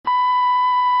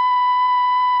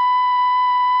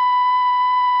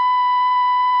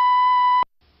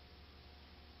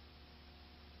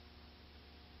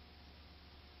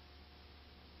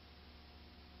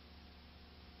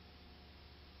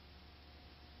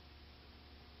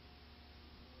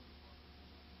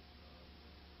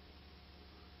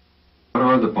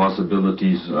What are the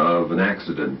possibilities of an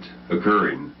accident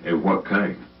occurring, and what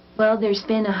kind? Well, there's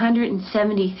been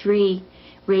 173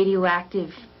 radioactive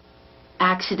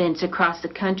accidents across the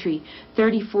country.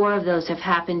 34 of those have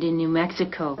happened in New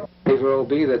Mexico. It will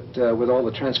be that with all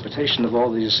the transportation of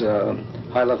all these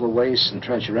high-level wastes and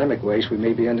transuranic waste, we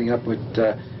may be ending up with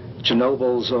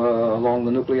Chernobyls along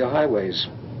the nuclear highways.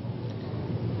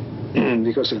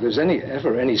 Because if there's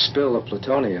ever any spill of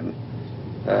plutonium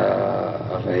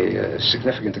of a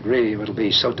significant degree, it'll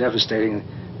be so devastating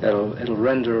that it'll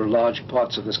render large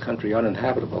parts of this country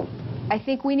uninhabitable. I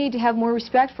think we need to have more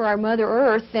respect for our Mother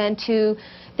Earth than to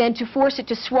force it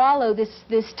to swallow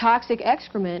this toxic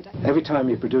excrement. Every time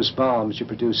you produce bombs, you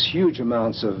produce huge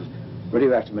amounts of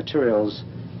radioactive materials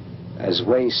as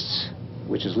wastes,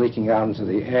 which is leaking out into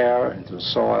the air, into the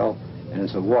soil, and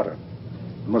into the water.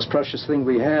 The most precious thing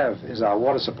we have is our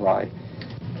water supply.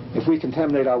 If we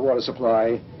contaminate our water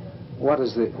supply, what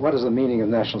is the meaning of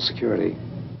national security?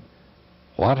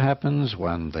 What happens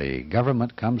when the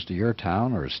government comes to your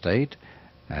town or state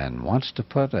and wants to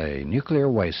put a nuclear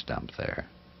waste dump there?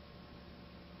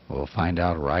 We'll find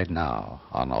out right now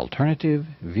on Alternative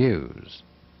Views.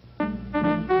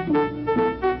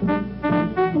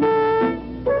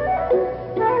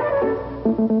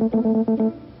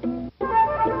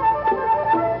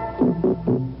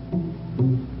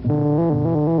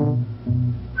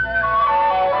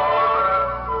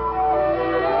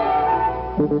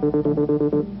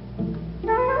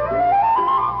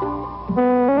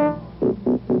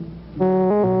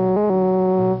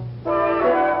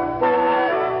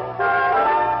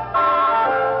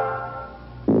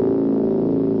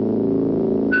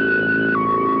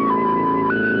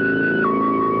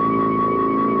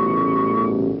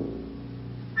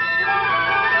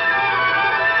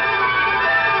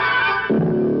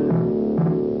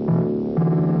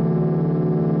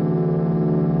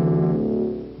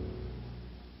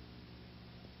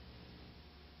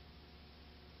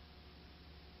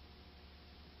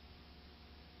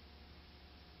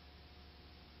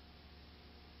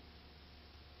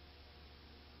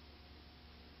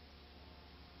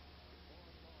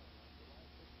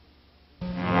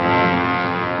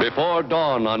 Before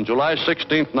dawn on July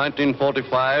 16,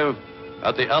 1945,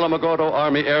 at the Alamogordo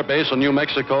Army Air Base in New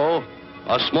Mexico,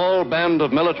 a small band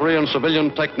of military and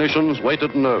civilian technicians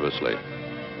waited nervously.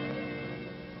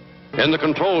 In the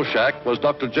control shack was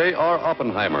Dr. J.R.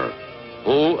 Oppenheimer,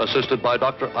 who, assisted by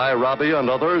Dr. I. Rabi and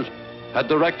others, had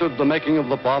directed the making of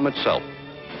the bomb itself.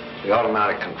 The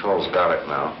automatic controls got it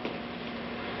now.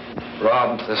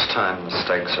 Rob, this time the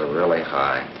stakes are really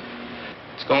high.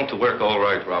 It's going to work all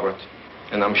right, Robert.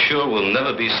 And I'm sure we'll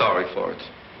never be sorry for it.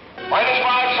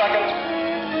 -5 seconds.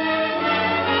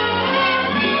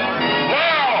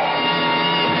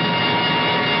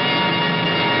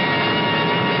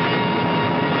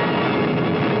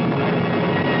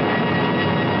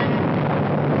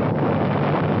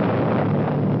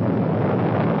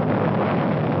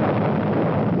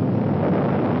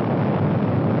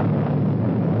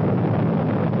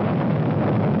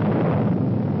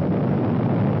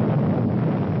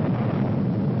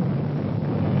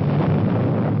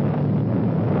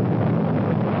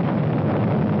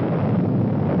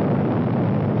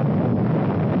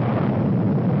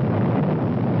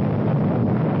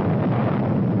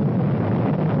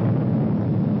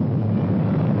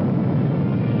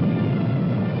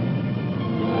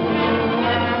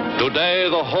 Today,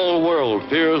 the whole world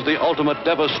fears the ultimate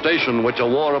devastation which a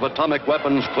war of atomic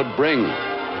weapons could bring.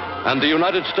 And the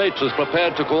United States is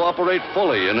prepared to cooperate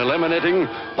fully in eliminating,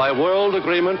 by world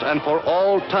agreement and for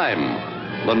all time,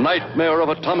 the nightmare of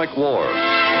atomic war.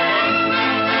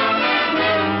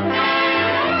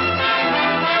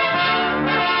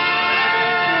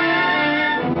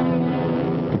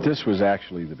 But this was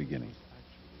actually the beginning.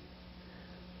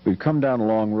 We've come down a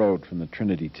long road from the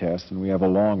Trinity test, and we have a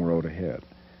long road ahead.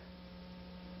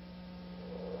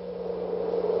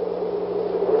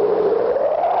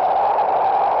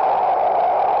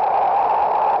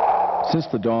 Since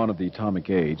the dawn of the atomic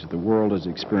age, the world has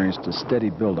experienced a steady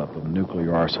buildup of a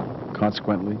nuclear arsenal.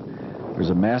 Consequently,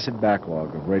 there's a massive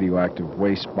backlog of radioactive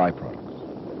waste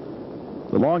byproducts.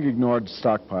 The long-ignored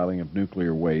stockpiling of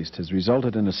nuclear waste has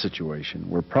resulted in a situation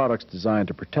where products designed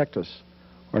to protect us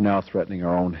are now threatening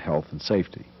our own health and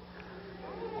safety.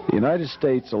 The United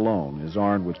States alone is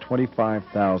armed with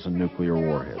 25,000 nuclear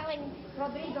warheads.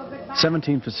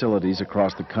 17 facilities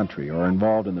across the country are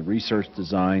involved in the research,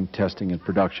 design, testing, and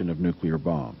production of nuclear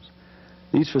bombs.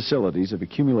 These facilities have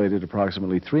accumulated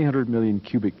approximately 300 million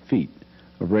cubic feet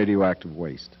of radioactive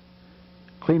waste.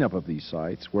 Cleanup of these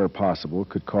sites, where possible,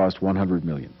 could cost $100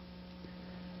 million.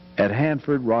 At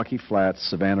Hanford, Rocky Flats,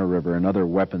 Savannah River, and other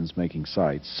weapons-making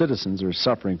sites, citizens are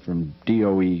suffering from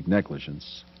DOE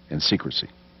negligence and secrecy.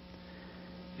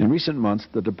 In recent months,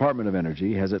 the Department of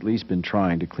Energy has at least been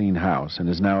trying to clean house and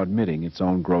is now admitting its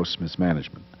own gross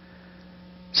mismanagement.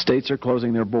 States are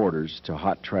closing their borders to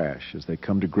hot trash as they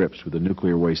come to grips with the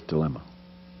nuclear waste dilemma.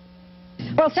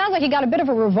 Well, it sounds like you got a bit of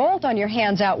a revolt on your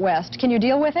hands out west. Can you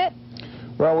deal with it?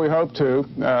 Well, we hope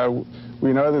to.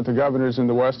 We know that the governors in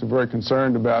the West are very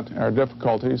concerned about our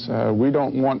difficulties. We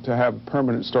don't want to have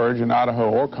permanent storage in Idaho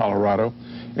or Colorado,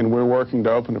 and we're working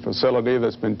to open a facility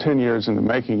that's been 10 years in the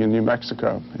making in New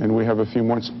Mexico, and we have a few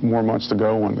more months to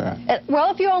go on that.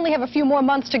 Well, if you only have a few more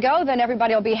months to go, then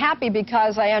everybody will be happy,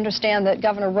 because I understand that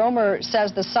Governor Romer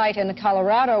says the site in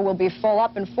Colorado will be full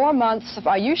up in 4 months.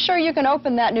 Are you sure you can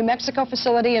open that New Mexico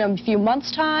facility in a few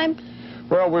months' time?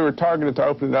 Well, we were targeted to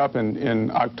open it up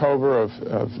in October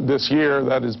of this year.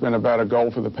 That has been about a goal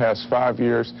for the past 5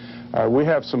 years. We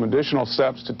have some additional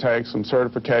steps to take, some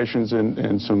certifications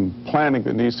and some planning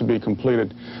that needs to be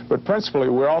completed. But principally,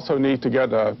 we also need to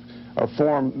get a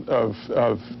form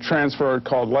of transfer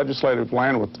called legislative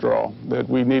land withdrawal that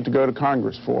we need to go to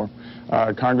Congress for.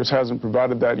 Congress hasn't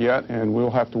provided that yet, and we'll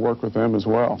have to work with them as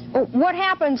well. What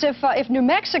happens if New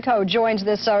Mexico joins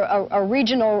this a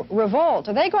regional revolt?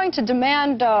 Are they going to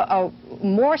demand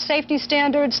more safety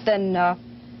standards than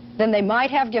they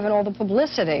might have, given all the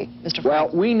publicity, Mr. Frank? Well,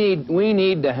 we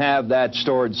need to have that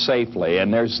stored safely,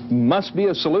 and there must be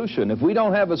a solution. If we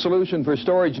don't have a solution for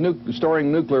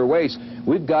storing nuclear waste,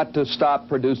 we've got to stop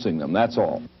producing them. That's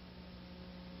all.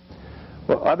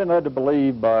 Well, I've been led to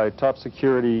believe by top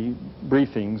security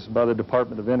briefings by the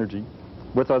Department of Energy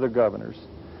with other governors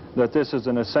that this is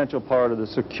an essential part of the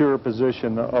secure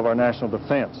position of our national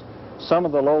defense. Some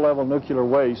of the low-level nuclear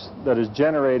waste that is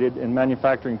generated in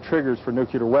manufacturing triggers for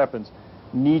nuclear weapons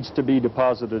needs to be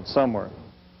deposited somewhere.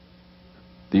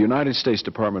 The United States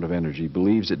Department of Energy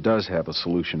believes it does have a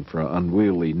solution for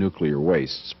unwieldy nuclear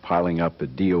wastes piling up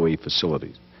at DOE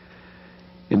facilities.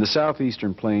 In the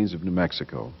southeastern plains of New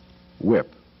Mexico,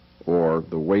 WIPP, or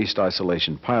the Waste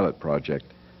Isolation Pilot Project,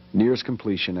 nears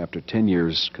completion after 10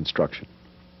 years construction.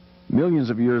 Millions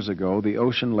of years ago, the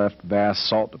ocean left vast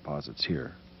salt deposits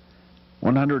here.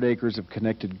 100 acres of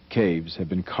connected caves have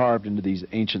been carved into these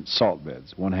ancient salt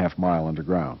beds, 1/2 mile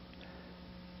underground.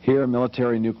 Here,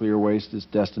 military nuclear waste is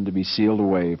destined to be sealed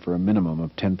away for a minimum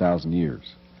of 10,000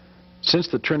 years. Since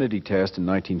the Trinity test in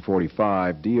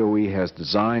 1945, DOE has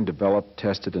designed, developed,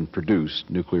 tested, and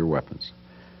produced nuclear weapons.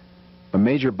 A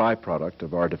major byproduct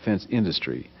of our defense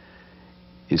industry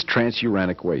is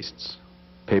transuranic wastes,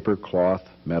 paper, cloth,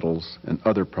 metals, and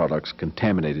other products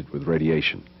contaminated with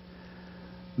radiation.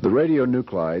 The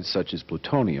radionuclides, such as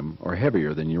plutonium, are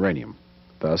heavier than uranium,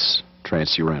 thus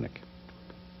transuranic.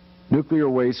 Nuclear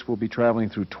waste will be traveling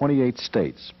through 28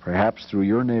 states, perhaps through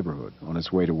your neighborhood, on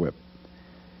its way to WIPP.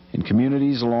 In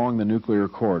communities along the nuclear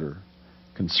corridor,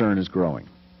 concern is growing.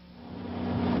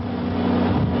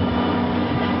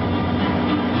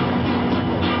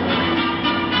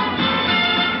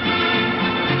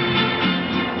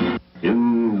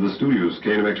 Studios,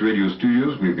 KNMX Radio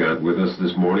Studios. We've got with us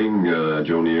this morning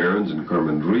Joni Ahrens and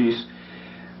Carmen Reese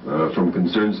from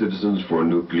Concerned Citizens for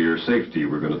Nuclear Safety.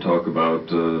 We're going to talk about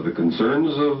the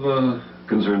concerns of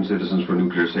Concerned Citizens for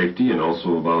Nuclear Safety, and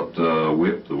also about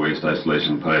WIPP, the Waste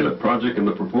Isolation Pilot Project, and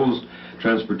the proposed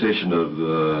transportation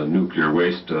of nuclear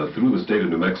waste through the state of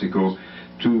New Mexico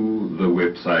to the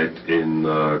WIPP site in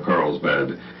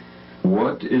Carlsbad.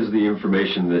 What is the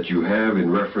information that you have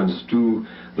in reference to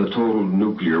the total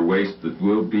nuclear waste that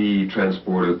will be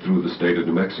transported through the state of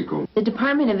New Mexico? The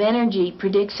Department of Energy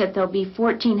predicts that there'll be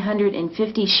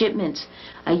 1,450 shipments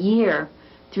a year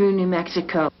through New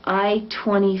Mexico.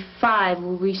 I-25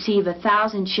 will receive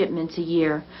 1,000 shipments a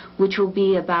year, which will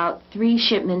be about 3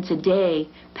 shipments a day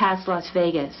past Las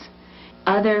Vegas.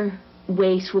 Other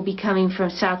waste will be coming from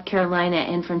South Carolina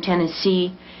and from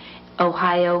Tennessee,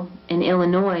 Ohio, and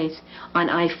Illinois on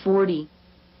I-40.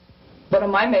 One of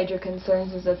my major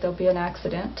concerns is that there'll be an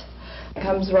accident. It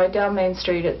comes right down Main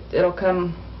Street. It'll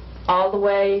come all the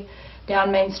way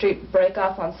down Main Street, break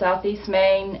off on Southeast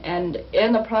Main, and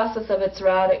in the process of its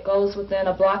route, it goes within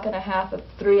a block and a half of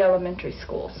 3 elementary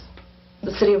schools.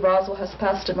 The city of Roswell has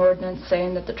passed an ordinance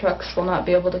saying that the trucks will not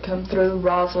be able to come through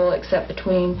Roswell except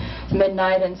between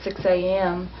midnight and 6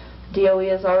 a.m. DOE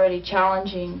is already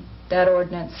challenging that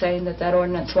ordinance, saying that that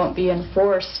ordinance won't be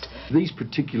enforced. These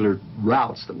particular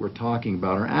routes that we're talking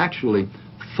about are actually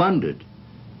funded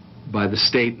by the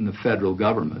state and the federal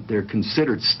government. They're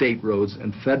considered state roads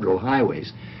and federal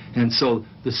highways. And so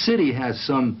the city has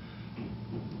some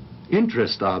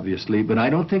interest, obviously, but I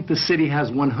don't think the city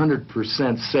has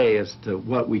 100% say as to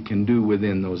what we can do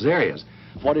within those areas.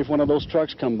 What if one of those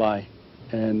trucks come by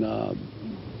and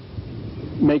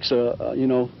makes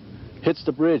hits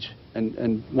the bridge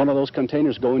and one of those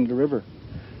containers go into the river?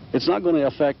 It's not going to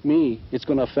affect me. It's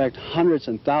going to affect hundreds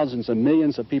and thousands and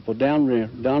millions of people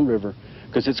downriver,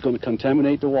 because it's going to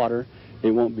contaminate the water.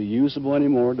 It won't be usable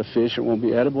anymore. The fish, it won't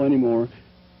be edible anymore.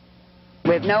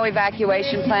 With no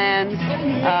evacuation plans,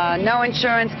 no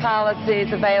insurance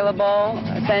policies available,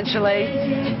 essentially.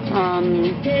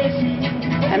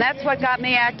 And that's what got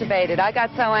me activated. I got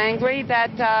so angry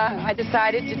that I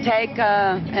decided to take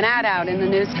an ad out in the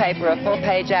newspaper, a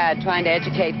full-page ad, trying to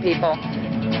educate people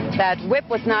that WIPP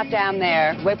was not down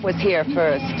there. WIPP was here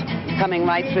first, coming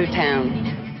right through town.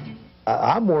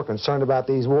 I'm more concerned about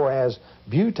these whereas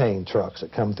butane trucks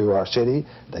that come through our city,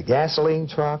 the gasoline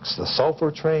trucks, the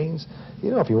sulfur trains. You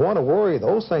know, if you want to worry,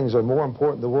 those things are more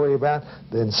important to worry about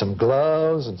than some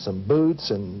gloves and some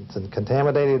boots and some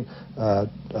contaminated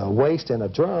waste in a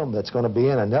drum that's going to be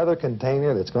in another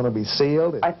container that's going to be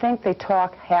sealed. I think they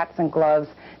talk hats and gloves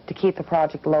to keep the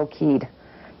project low-keyed,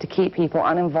 to keep people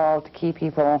uninvolved, to keep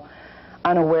people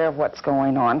unaware of what's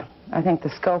going on. I think the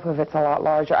scope of it's a lot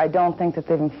larger. I don't think that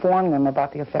they've informed them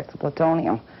about the effects of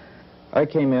plutonium. I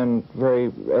came in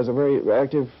as a very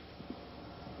active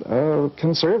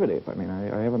conservative. I mean,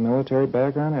 I have a military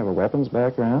background, I have a weapons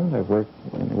background, I've worked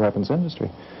in the weapons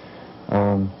industry.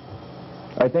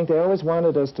 I think they always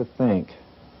wanted us to think,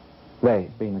 they,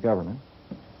 being the government,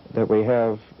 that we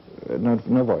have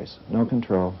no voice, no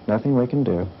control, nothing we can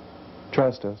do.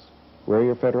 Trust us. We're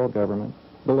your federal government.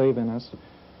 Believe in us.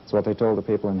 It's what they told the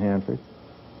people in Hanford.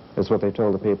 It's what they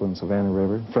told the people in Savannah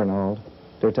River, Fernald.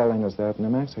 They're telling us that in New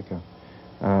Mexico.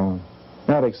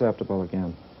 Not acceptable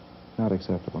again. Not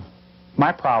acceptable.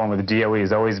 My problem with the DOE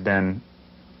has always been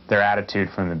their attitude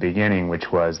from the beginning,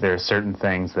 which was there are certain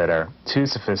things that are too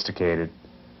sophisticated,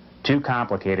 too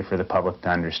complicated for the public to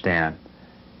understand.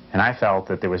 And I felt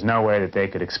that there was no way that they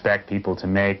could expect people to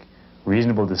make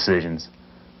reasonable decisions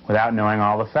without knowing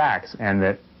all the facts, and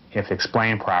that if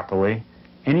explained properly,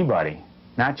 anybody,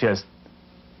 not just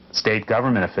state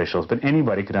government officials, but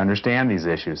anybody could understand these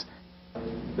issues.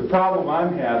 The problem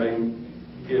I'm having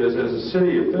is, as a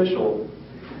city official,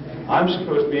 I'm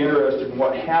supposed to be interested in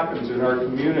what happens in our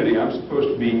community. I'm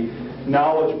supposed to be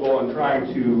knowledgeable and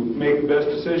trying to make the best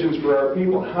decisions for our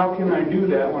people. How can I do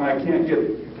that when I can't get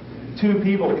two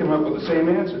people to come up with the same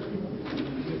answer?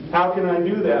 How can I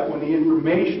do that when the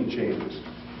information changes?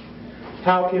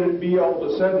 How can it be all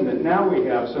of a sudden that now we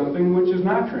have something which is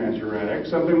not transuranic,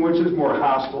 something which is more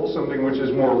hostile, something which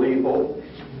is more lethal,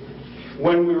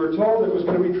 when we were told it was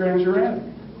going to be transuranic?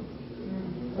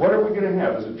 What are we going to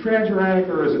have? Is it transuranic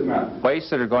or is it not? Wastes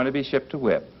that are going to be shipped to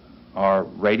WIPP are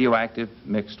radioactive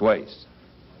mixed waste.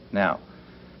 Now,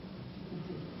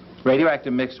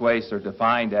 radioactive mixed wastes are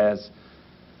defined as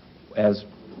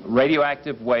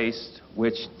radioactive waste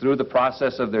which, through the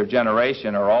process of their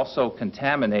generation, are also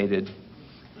contaminated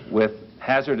with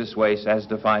hazardous waste as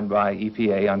defined by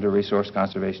EPA under Resource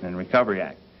Conservation and Recovery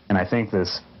Act. And I think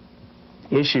this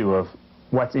issue of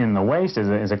what's in the waste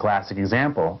is a classic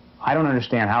example. I don't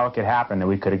understand how it could happen that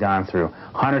we could have gone through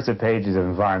hundreds of pages of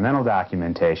environmental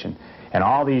documentation, and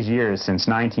all these years since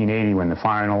 1980 when the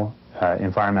final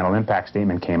environmental impact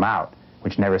statement came out,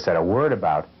 which never said a word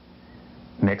about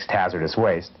mixed hazardous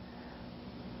waste.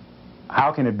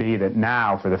 How can it be that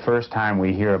now, for the first time,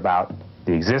 we hear about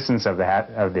the existence of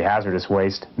the hazardous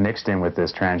waste mixed in with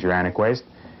this transuranic waste,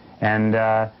 and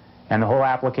the whole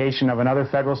application of another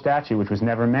federal statute which was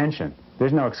never mentioned?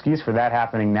 There's no excuse for that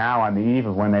happening now on the eve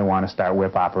of when they want to start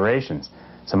WIPP operations.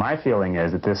 So my feeling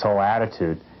is that this whole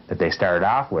attitude that they started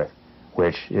off with,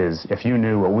 which is, if you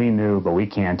knew what we knew but we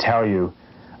can't tell you,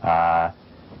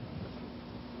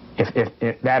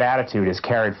 if that attitude is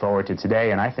carried forward to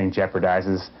today, and I think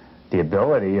jeopardizes the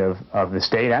ability of the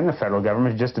state and the federal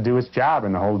government just to do its job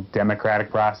and the whole democratic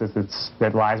process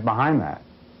that lies behind that.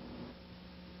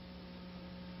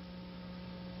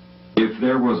 If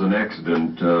there was an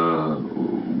accident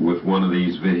with one of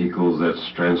these vehicles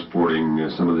that's transporting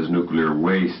some of this nuclear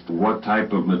waste, what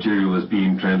type of material is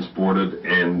being transported,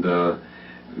 and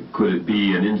could it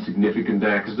be an insignificant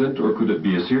accident or could it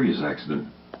be a serious accident?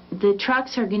 The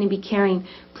trucks are going to be carrying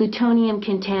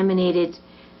plutonium-contaminated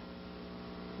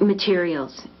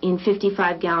materials in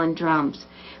 55-gallon drums.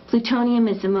 Plutonium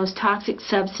is the most toxic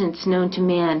substance known to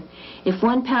man. If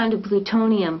 1 pound of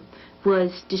plutonium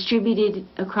was distributed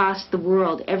across the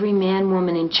world, every man,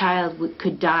 woman, and child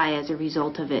could die as a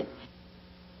result of it.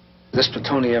 This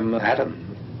plutonium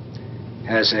atom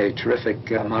has a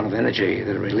terrific amount of energy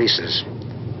that it releases.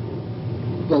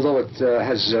 although it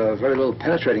has very little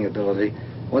penetrating ability,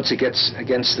 once it gets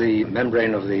against the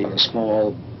membrane of the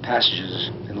small passages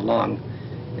in the lung,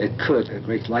 it could, a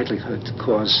great likelihood,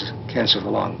 cause cancer of the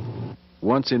lung.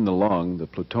 Once in the lung, the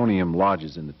plutonium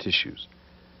lodges in the tissues.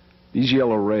 These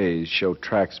yellow rays show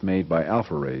tracks made by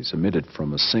alpha rays emitted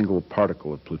from a single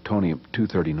particle of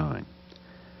plutonium-239.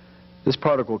 This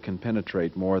particle can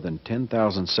penetrate more than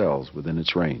 10,000 cells within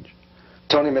its range.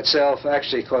 Plutonium itself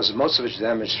actually causes most of its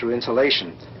damage through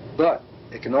inhalation, but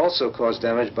it can also cause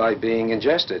damage by being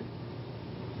ingested,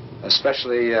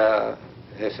 especially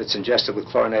if it's ingested with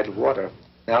chlorinated water.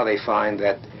 Now they find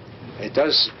that it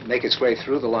does make its way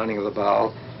through the lining of the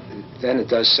bowel, then it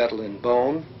does settle in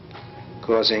bone,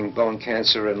 causing bone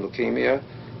cancer and leukemia,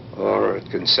 or it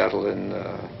can settle in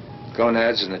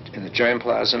gonads in the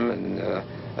germplasm and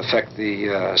affect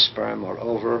the sperm or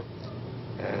ova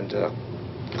and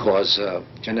cause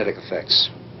genetic effects.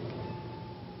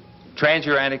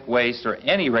 Transuranic waste, or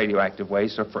any radioactive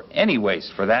waste, or for any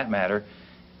waste for that matter,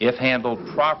 if handled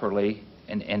properly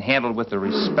and handled with the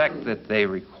respect that they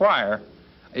require,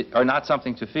 are not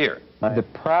something to fear. The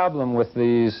problem with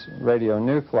these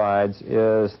radionuclides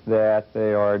is that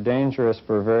they are dangerous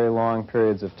for very long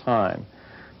periods of time.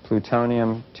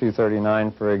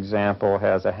 Plutonium-239, for example,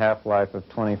 has a half-life of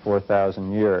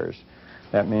 24,000 years.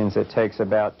 That means it takes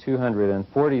about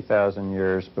 240,000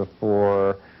 years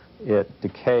before it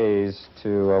decays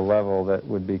to a level that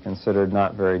would be considered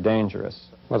not very dangerous.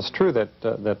 Well, it's true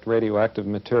that radioactive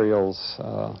materials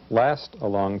last a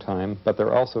long time, but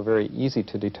they're also very easy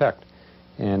to detect.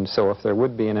 And so if there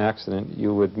would be an accident,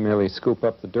 you would merely scoop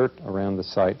up the dirt around the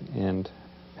site and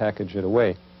package it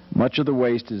away. Much of the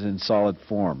waste is in solid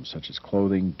form, such as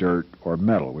clothing, dirt, or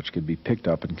metal, which can be picked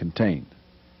up and contained.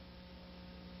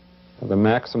 The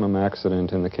maximum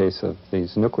accident in the case of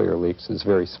these nuclear leaks is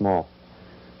very small.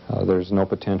 There's no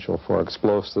potential for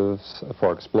explosives,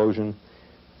 for explosion,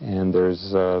 and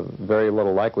there's very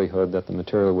little likelihood that the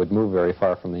material would move very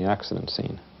far from the accident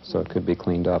scene, so it could be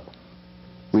cleaned up.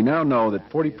 We now know that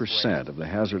 40% of the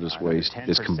hazardous waste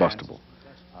is combustible,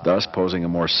 thus posing a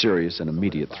more serious and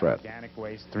immediate threat. Organic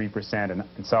waste, 3%,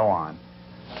 and so on.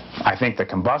 I think the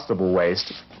combustible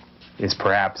waste is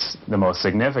perhaps the most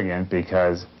significant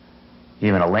because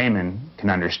even a layman can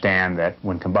understand that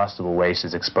when combustible waste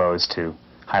is exposed to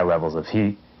high levels of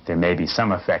heat, there may be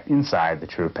some effect inside the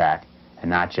true pack and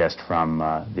not just from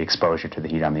the exposure to the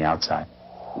heat on the outside.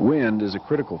 Wind is a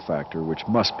critical factor which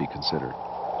must be considered.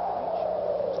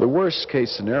 The worst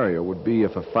case scenario would be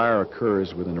if a fire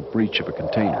occurs within a breach of a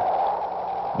container.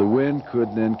 The wind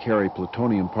could then carry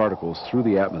plutonium particles through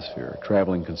the atmosphere,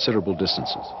 traveling considerable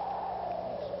distances.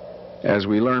 As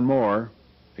we learn more,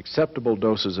 acceptable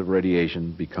doses of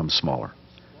radiation become smaller.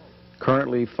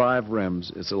 Currently, 5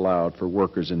 rems is allowed for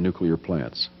workers in nuclear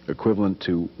plants, equivalent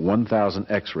to 1,000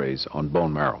 X-rays on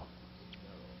bone marrow.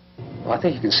 Well, I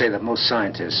think you can say that most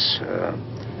scientists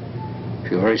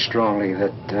feel very strongly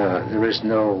that there is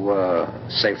no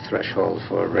safe threshold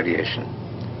for radiation.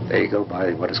 They go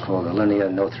by what is called the linear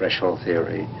no-threshold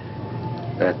theory,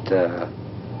 that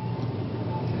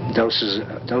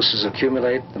doses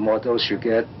accumulate. The more dose you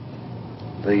get,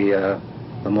 the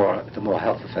more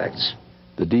health effects.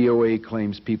 The DOE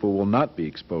claims people will not be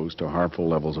exposed to harmful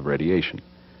levels of radiation.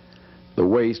 The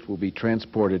waste will be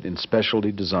transported in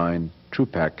specially designed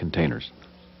TruPack containers.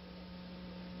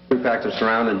 TruPacks are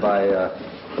surrounded by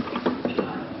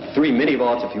 3 mini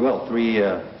vaults, if you will, 3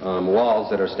 walls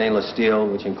that are stainless steel,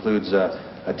 which includes a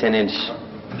 10-inch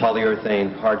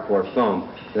polyurethane hardcore foam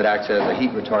that acts as a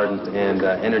heat retardant and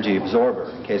energy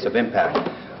absorber in case of impact.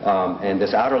 And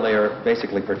this outer layer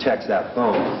basically protects that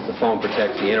foam. The foam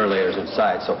protects the inner layers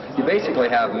inside. So you basically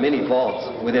have mini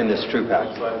vaults within this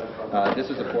TruPack. This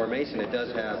is a formation. It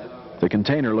does have... The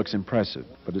container looks impressive,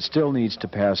 but it still needs to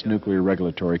pass Nuclear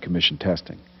Regulatory Commission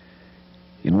testing.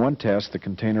 In one test, the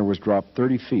container was dropped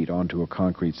 30 feet onto a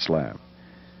concrete slab.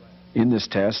 In this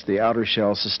test, the outer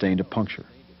shell sustained a puncture.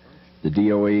 The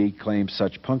DOE claims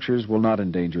such punctures will not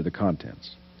endanger the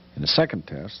contents. In a second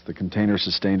test, the container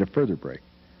sustained a further break.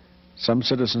 Some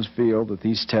citizens feel that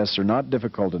these tests are not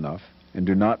difficult enough and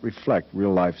do not reflect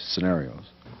real-life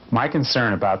scenarios. My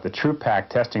concern about the TruPack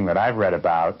testing that I've read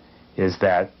about is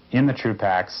that in the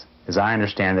TruPacks, as I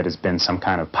understand it, has been some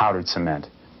kind of powdered cement.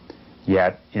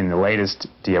 Yet, in the latest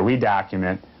DOE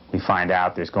document, we find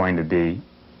out there's going to be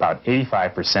about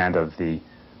 85% of the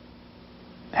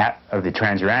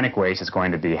transuranic waste is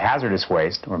going to be hazardous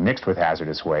waste or mixed with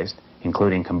hazardous waste,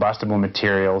 including combustible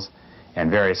materials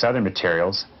and various other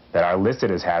materials that are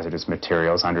listed as hazardous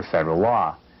materials under federal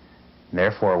law. And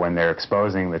therefore, when they're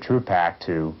exposing the TruPack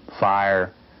to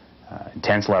fire,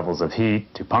 intense levels of heat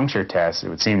to puncture tests, it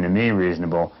would seem to me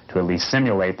reasonable to at least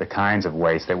simulate the kinds of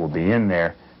waste that will be in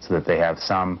there so that they have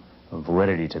some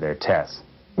validity to their tests.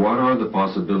 What are the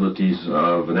possibilities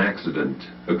of an accident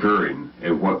occurring,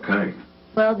 and what kind?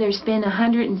 Well, there's been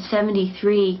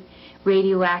 173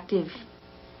 radioactive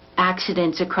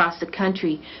accidents across the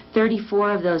country.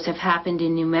 34 of those have happened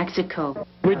in New Mexico.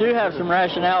 We do have some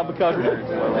rationale because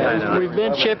we've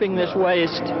been shipping this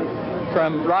waste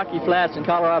from Rocky Flats in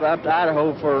Colorado up to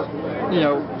Idaho for,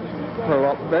 for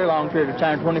a very long period of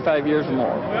time, 25 years or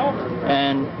more.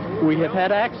 And we have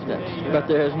had accidents, but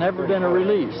there has never been a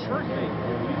release.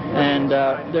 And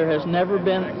there has never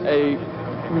been a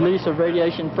release of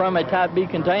radiation from a Type B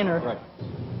container.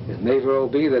 It may well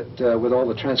be that with all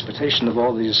the transportation of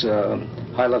all these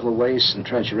high-level wastes and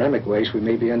transuranic waste, we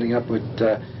may be ending up with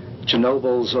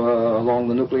Chernobyls along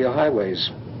the nuclear highways.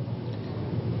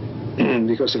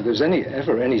 Because if there's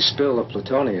ever any spill of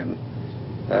plutonium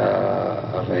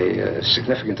of a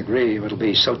significant degree, it'll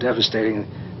be so devastating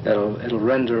that it'll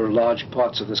render large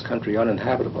parts of this country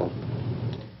uninhabitable.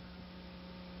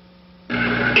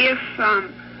 If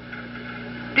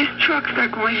these trucks are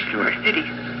going through our city,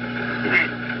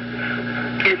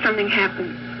 and something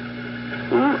happens,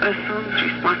 who assumes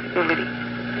responsibility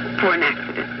for an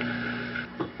accident?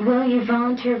 Well, your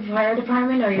volunteer fire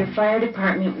department or your fire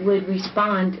department would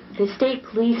respond. The state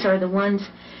police are the ones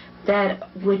that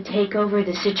would take over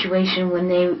the situation when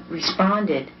they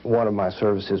responded. One of my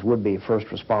services would be first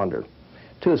responder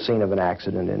to a scene of an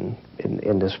accident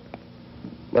in this,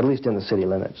 at least in the city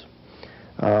limits.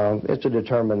 It's to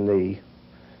determine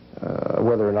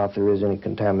whether or not there is any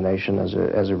contamination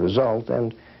as a result,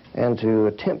 and to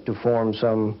attempt to form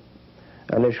some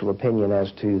initial opinion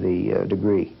as to the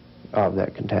degree of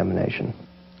that contamination.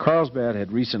 Carlsbad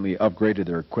had recently upgraded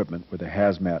their equipment with a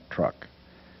hazmat truck.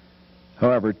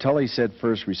 However, Tully said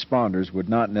first responders would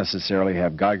not necessarily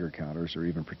have Geiger counters or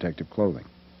even protective clothing.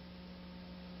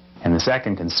 And the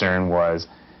second concern was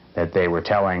that they were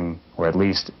telling, or at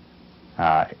least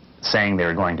saying they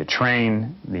were going to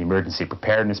train the emergency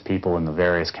preparedness people in the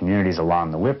various communities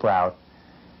along the WIPP route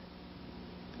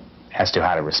as to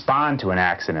how to respond to an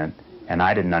accident, and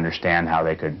I didn't understand how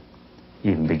they could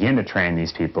even begin to train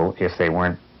these people if they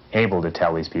weren't able to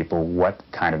tell these people what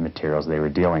kind of materials they were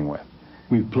dealing with.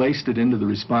 We've placed it into the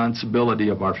responsibility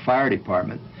of our fire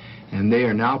department, and they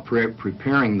are now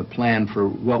preparing the plan for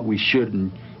what we should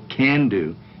and can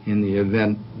do in the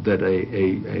event that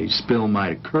a spill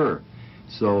might occur.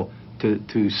 So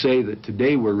to say that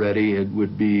today we're ready, it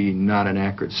would be not an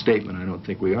accurate statement. I don't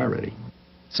think we are ready.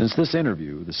 Since this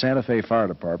interview, the Santa Fe Fire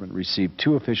Department received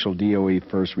 2 official DOE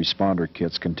first responder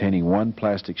kits containing 1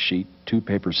 plastic sheet, 2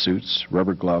 paper suits,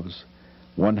 rubber gloves,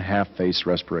 1 half-face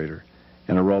respirator,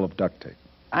 and a roll of duct tape.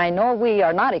 I know we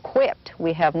are not equipped.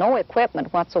 We have no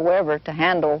equipment whatsoever to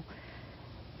handle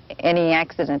any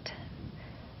accident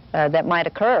that might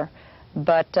occur.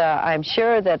 But I'm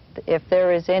sure that if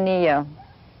there is any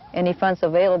funds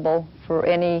available for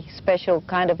any special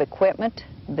kind of equipment,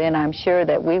 then I'm sure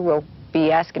that we will be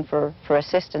asking for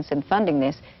assistance in funding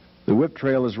this. The WIPP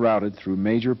Trail is routed through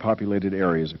major populated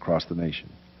areas across the nation.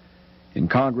 In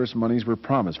Congress, monies were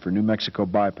promised for New Mexico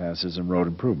bypasses and road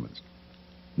improvements.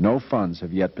 No funds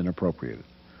have yet been appropriated.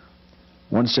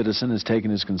 One citizen has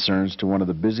taken his concerns to one of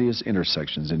the busiest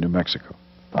intersections in New Mexico.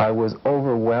 I was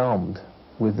overwhelmed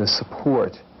with the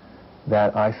support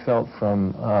that I felt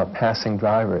from passing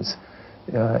drivers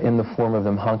in the form of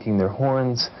them honking their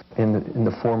horns, in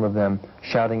the form of them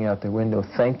shouting out their window,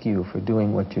 "Thank you for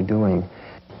doing what you're doing."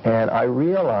 And I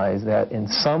realized that in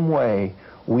some way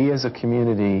we as a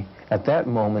community at that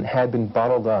moment had been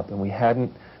bottled up, and we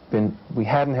hadn't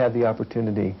had the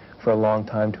opportunity for a long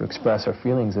time to express our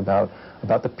feelings about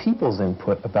the people's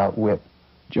input about WIPP.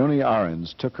 Joni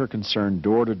Ahrens took her concern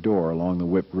door to door along the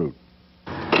WIPP route.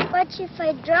 What if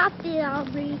I drop it,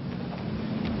 Aubrey?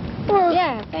 Well,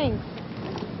 yeah, thanks.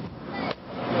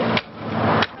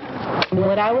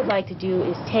 What I would like to do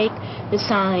is take the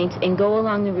signs and go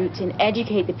along the routes and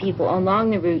educate the people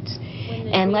along the routes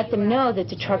and let them know that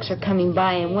the trucks are coming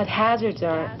by and what hazards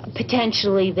are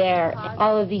potentially there.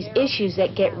 All of these issues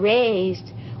that get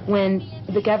raised when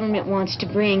the government wants to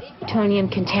bring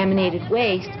plutonium-contaminated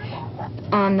waste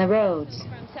on the roads.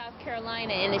 From South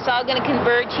Carolina, and it's all going to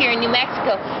converge here in New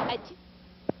Mexico.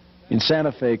 In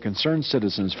Santa Fe, Concerned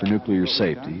Citizens for Nuclear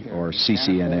Safety, or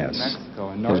CCNS,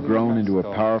 has grown into a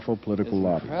powerful political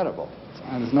lobby. Incredible.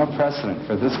 And there's no precedent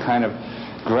for this kind of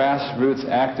grassroots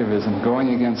activism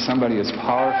going against somebody as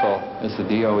powerful as the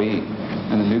DOE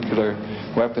and the nuclear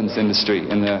weapons industry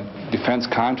and the defense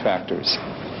contractors.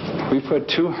 We put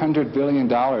 $200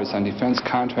 billion on defense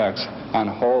contracts on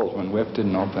hold when WIPP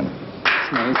didn't open.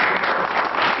 It's amazing.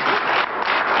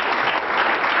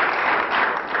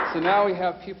 So now we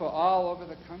have people all over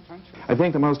the country. I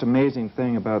think the most amazing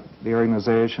thing about the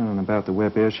organization and about the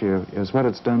WIPP issue is what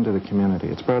it's done to the community.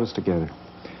 It's brought us together.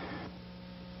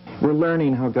 We're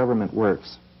learning how government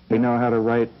works. We know how to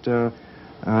write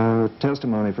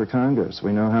testimony for Congress.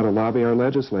 We know how to lobby our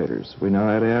legislators. We know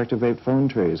how to activate phone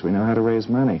trees. We know how to raise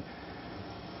money.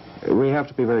 We have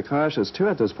to be very cautious, too,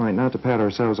 at this point, not to pat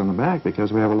ourselves on the back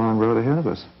because we have a long road ahead of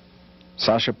us.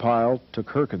 Sasha Pyle took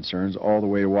her concerns all the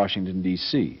way to Washington,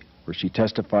 D.C., where she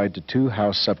testified to 2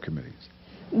 House subcommittees.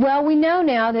 Well, we know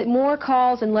now that more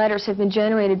calls and letters have been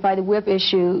generated by the WIPP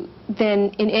issue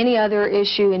than in any other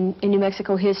issue in New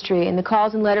Mexico history. And the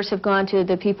calls and letters have gone to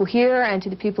the people here and to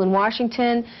the people in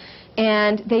Washington,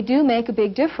 and they do make a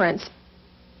big difference.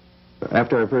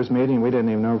 After our first meeting, we didn't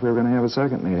even know if we were going to have a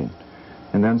second meeting.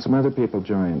 And then some other people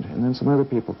joined, and then some other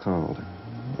people called.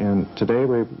 And today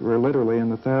we're literally in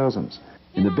the thousands.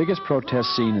 In the biggest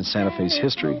protest scene in Santa Fe's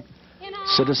history,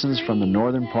 citizens from the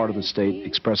northern part of the state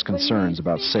expressed concerns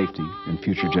about safety and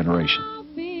future generations.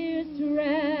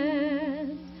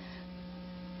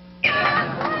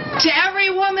 To every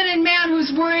woman and man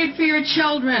who's worried for your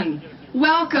children,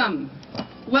 welcome.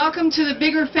 Welcome to the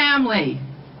bigger family.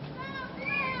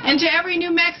 And to every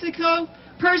New Mexico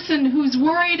person who's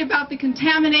worried about the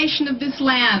contamination of this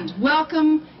land,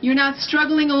 welcome. You're not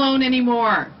struggling alone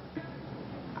anymore.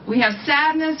 We have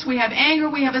sadness, we have anger,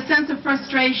 we have a sense of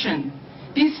frustration.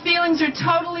 These feelings are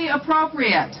totally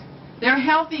appropriate. They're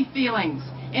healthy feelings.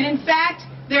 And in fact,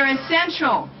 they're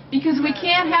essential because we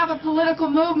can't have a political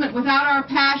movement without our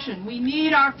passion. We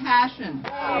need our passion.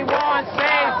 We want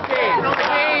safety.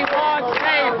 We want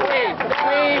safety.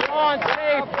 We want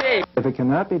safety. If it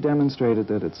cannot be demonstrated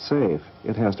that it's safe,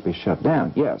 it has to be shut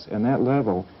down. Yes, and that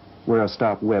level, we're a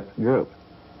Stop WIPP group,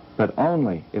 but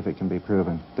only if it can be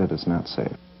proven that it's not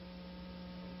safe.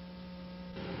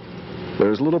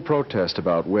 There's little protest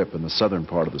about WIPP in the southern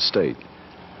part of the state,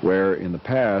 where in the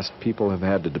past people have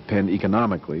had to depend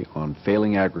economically on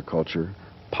failing agriculture,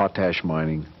 potash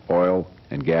mining, oil,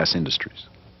 and gas industries.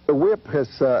 The WIPP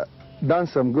has done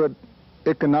some good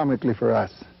economically for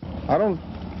us. I don't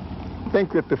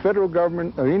think that the federal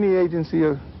government or any agency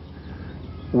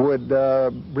would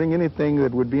bring anything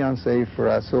that would be unsafe for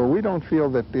us, so we don't feel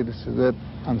that it is that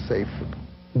unsafe.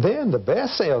 Then the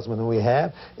best salesman we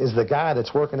have is the guy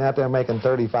that's working out there making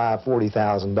 $35,000,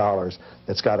 $40,000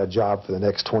 that's got a job for the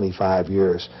next 25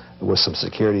 years with some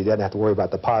security. He doesn't have to worry about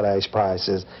the potash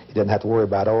prices. He doesn't have to worry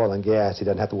about oil and gas. He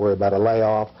doesn't have to worry about a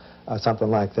layoff, something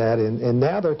like that. And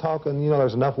now they're talking, you know,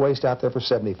 there's enough waste out there for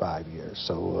 75 years.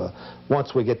 So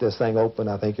once we get this thing open,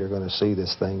 I think you're going to see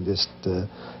this thing just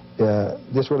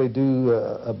really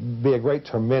be a great,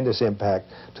 tremendous impact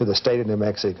to the state of New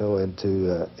Mexico and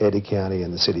to Eddy County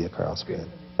and the city of Carlsbad.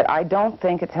 I don't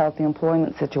think it's helped the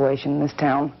employment situation in this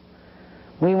town.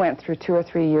 We went through 2 or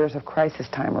 3 years of crisis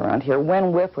time around here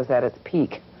when WIPP was at its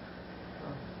peak.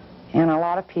 And a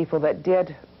lot of people that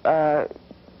did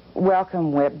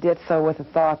welcome WIPP did so with the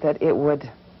thought that it would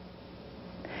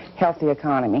help the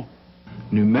economy.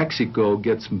 New Mexico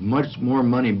gets much more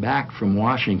money back from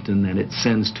Washington than it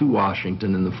sends to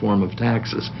Washington in the form of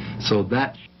taxes. So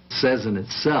that says in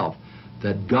itself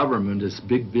that government is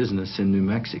big business in New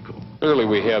Mexico. Clearly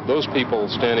we have those people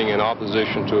standing in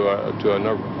opposition to a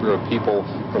number of people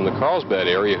from the Carlsbad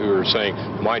area who are saying,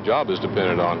 my job is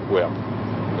dependent on WIPP.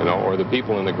 You know, or the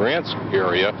people in the Grants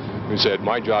area who said,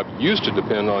 my job used to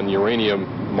depend on uranium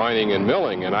mining and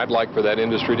milling, and I'd like for that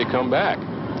industry to come back.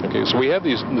 Okay, so we have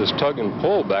this tug and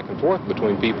pull back and forth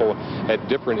between people at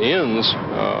different ends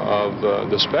of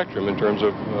the spectrum in terms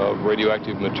of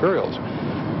radioactive materials.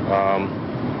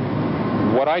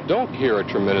 What I don't hear a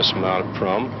tremendous amount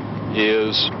from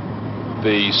is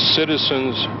the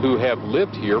citizens who have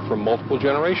lived here for multiple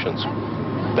generations.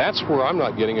 That's where I'm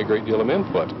not getting a great deal of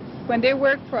input. When they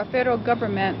work for a federal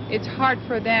government, it's hard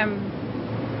for them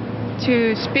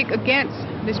to speak against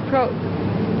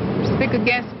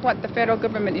what the federal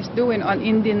government is doing on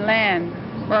Indian land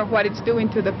or what it's doing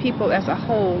to the people as a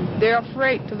whole. They're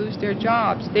afraid to lose their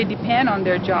jobs. They depend on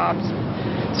their jobs.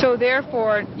 So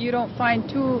therefore, you don't find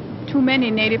too many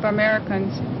Native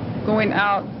Americans going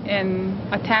out and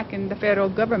attacking the federal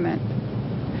government.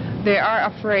 They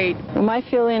are afraid. Well, my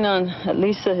feeling on at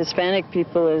least the Hispanic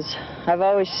people is I've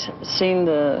always seen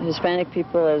the Hispanic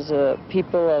people as a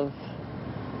people of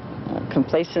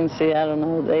complacency. I don't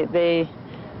know. They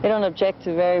don't object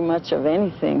to very much of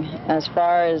anything as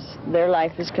far as their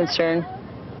life is concerned.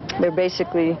 They're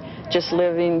basically just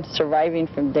living, surviving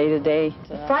from day to day.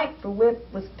 The fight for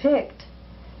WIPP was picked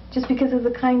just because of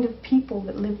the kind of people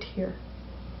that lived here.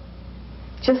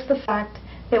 Just the fact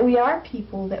that we are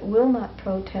people that will not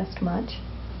protest much,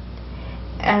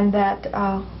 and that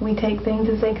we take things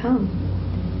as they come.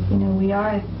 You know, we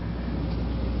are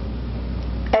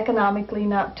economically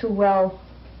not too well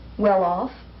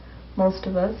off, most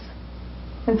of us.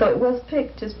 And so it was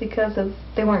picked just because of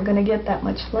they weren't going to get that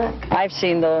much flack. I've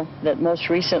seen, though, that most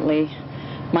recently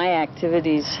my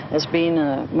activities as being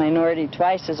a minority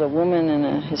twice, as a woman and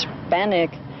a Hispanic,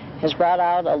 has brought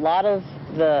out a lot of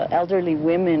the elderly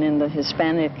women in the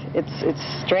Hispanic.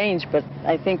 It's strange, but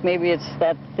I think maybe it's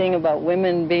that thing about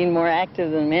women being more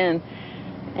active than men.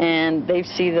 And they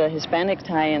see the Hispanic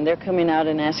tie, and they're coming out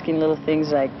and asking little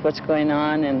things like what's going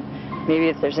on and maybe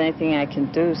if there's anything I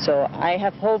can do. So I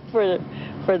have hope for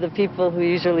the people who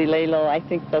usually lay low. I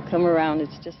think they'll come around.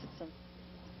 It's just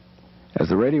As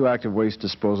the radioactive waste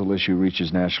disposal issue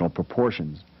reaches national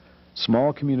proportions,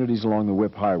 small communities along the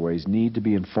WIPP highways need to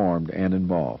be informed and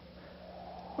involved.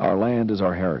 Our land is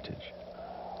our heritage.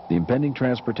 The impending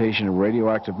transportation of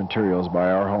radioactive materials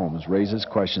by our homes raises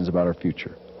questions about our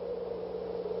future.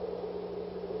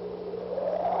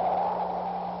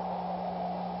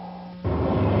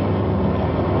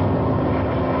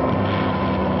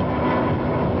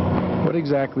 What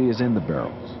exactly is in the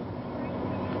barrels?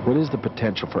 What is the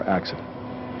potential for accident?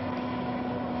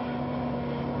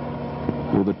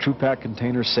 Will the TruPack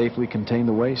container safely contain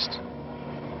the waste?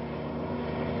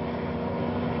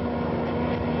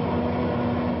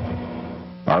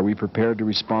 Are we prepared to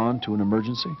respond to an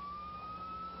emergency?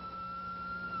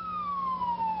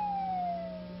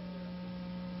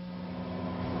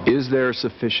 Is there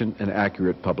sufficient and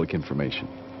accurate public information?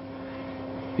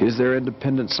 Is there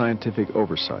independent scientific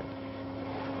oversight?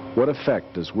 What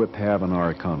effect does WIPP have on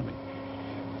our economy?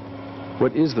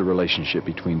 What is the relationship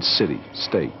between city,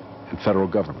 state, and federal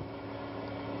government?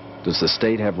 Does the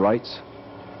state have rights?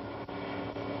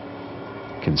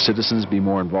 Can citizens be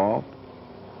more involved?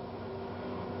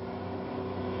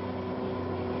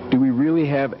 Do we really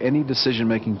have any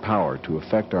decision-making power to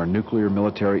affect our nuclear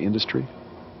military industry?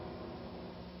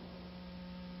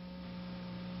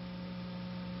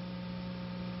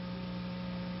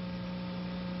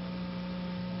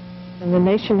 And the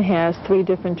nation has 3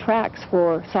 different tracks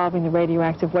for solving the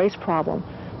radioactive waste problem.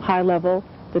 High level,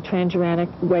 the transuranic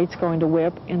waste going to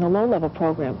WIPP, and the low level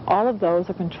program. All of those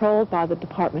are controlled by the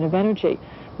Department of Energy.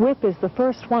 WIPP is the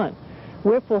first one.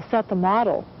 WIPP will set the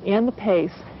model and the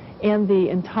pace and the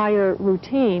entire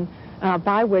routine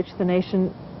by which the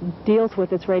nation deals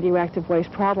with its radioactive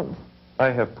waste problems.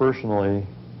 I have personally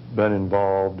been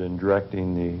involved in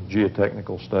directing the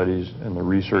geotechnical studies and the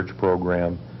research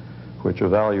program which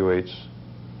evaluates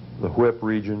the WIPP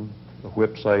region, the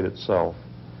WIPP site itself,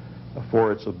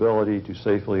 for its ability to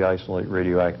safely isolate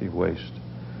radioactive waste.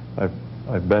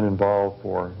 I've been involved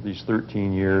for these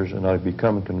 13 years, and I've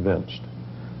become convinced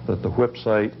that the WIPP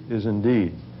site is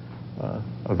indeed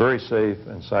a very safe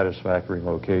and satisfactory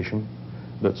location,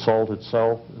 that salt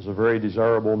itself is a very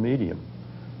desirable medium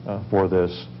for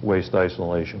this waste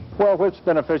isolation. Well, WIPP's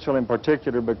beneficial in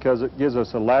particular because it gives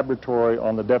us a laboratory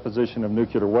on the deposition of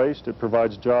nuclear waste. It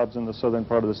provides jobs in the southern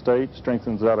part of the state,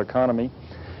 strengthens that economy,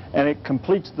 and it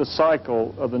completes the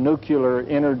cycle of the nuclear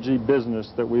energy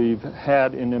business that we've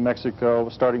had in New Mexico,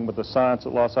 starting with the science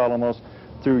at Los Alamos,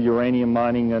 through uranium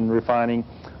mining and refining,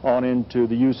 on into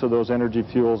the use of those energy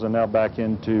fuels, and now back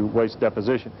into waste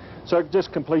deposition. So it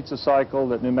just completes a cycle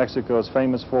that New Mexico is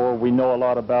famous for. We know a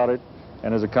lot about it,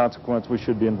 and as a consequence, we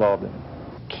should be involved in it.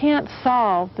 Can't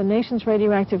solve the nation's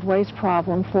radioactive waste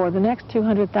problem for the next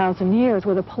 200,000 years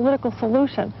with a political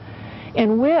solution.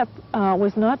 And WIPP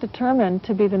was not determined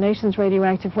to be the nation's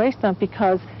radioactive waste dump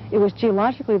because it was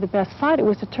geologically the best site. It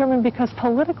was determined because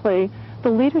politically the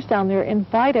leaders down there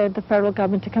invited the federal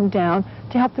government to come down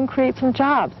to help them create some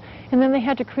jobs. And then they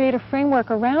had to create a framework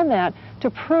around that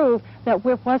to prove that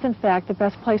WIPP was in fact the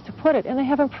best place to put it. And they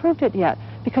haven't proved it yet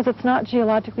because it's not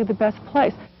geologically the best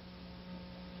place.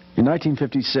 In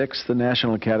 1956, the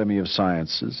National Academy of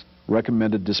Sciences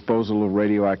recommended disposal of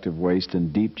radioactive waste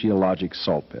in deep geologic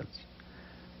salt beds.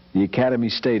 The Academy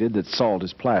stated that salt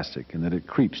is plastic and that it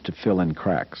creeps to fill in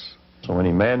cracks. So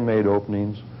any man-made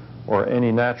openings or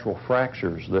any natural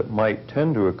fractures that might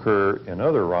tend to occur in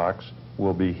other rocks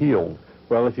will be healed.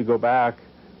 Well, if you go back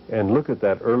and look at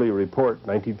that early report,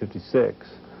 1956,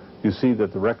 you see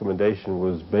that the recommendation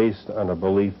was based on a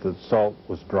belief that salt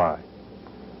was dry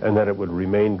and that it would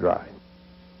remain dry.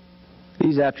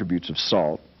 These attributes of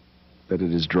salt, that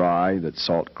it is dry, that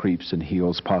salt creeps and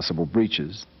heals possible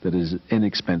breaches, that it is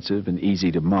inexpensive and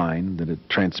easy to mine, that it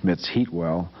transmits heat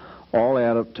well, all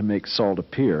add up to make salt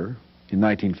appear, in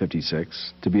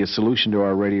 1956, to be a solution to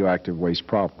our radioactive waste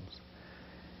problems.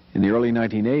 In the early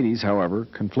 1980s, however,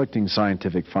 conflicting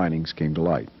scientific findings came to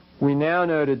light. We now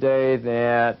know today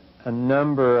that a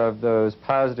number of those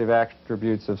positive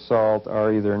attributes of salt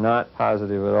are either not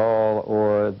positive at all,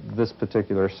 or this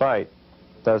particular site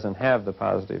doesn't have the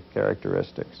positive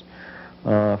characteristics.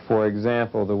 For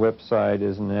example, the WIPP site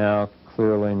is now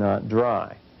clearly not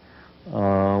dry.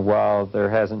 While there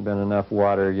hasn't been enough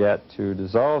water yet to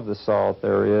dissolve the salt,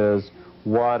 there is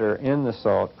water in the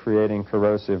salt creating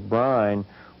corrosive brine,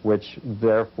 which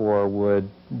therefore would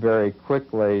very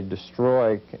quickly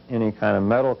destroy any kind of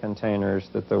metal containers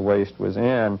that the waste was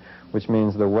in, which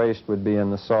means the waste would be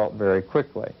in the salt very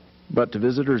quickly. But to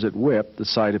visitors at WIPP, the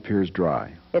site appears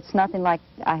dry. It's nothing like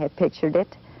I had pictured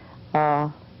it.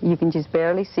 You can just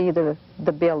barely see the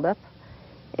buildup,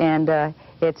 and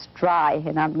it's dry,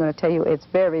 and I'm going to tell you, it's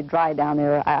very dry down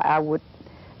there.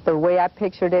 The way I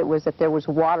pictured it was that there was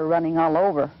water running all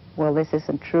over. Well, this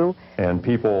isn't true. And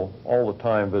people all the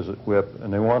time visit WIPP,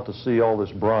 and they want to see all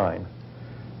this brine.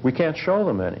 We can't show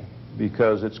them any,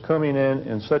 because it's coming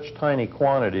in such tiny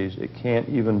quantities it can't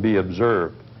even be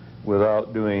observed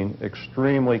without doing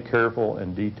extremely careful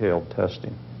and detailed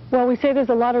testing. Well, we say there's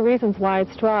a lot of reasons why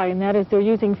it's dry, and that is they're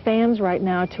using fans right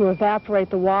now to evaporate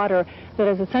the water that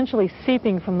is essentially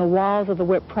seeping from the walls of the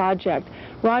WIPP project.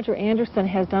 Roger Anderson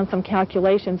has done some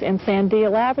calculations, and Sandia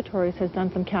Laboratories has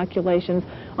done some calculations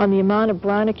on the amount of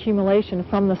brine accumulation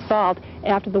from the salt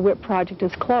after the WIPP project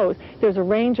is closed. There's a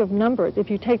range of numbers. If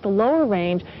you take the lower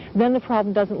range, then the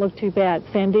problem doesn't look too bad.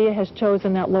 Sandia has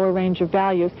chosen that lower range of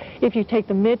values. If you take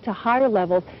the mid to higher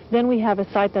levels, then we have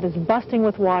a site that is busting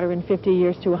with water in 50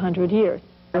 years to 100 years.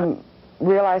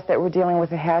 Realized that we're dealing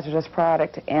with a hazardous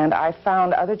product, and I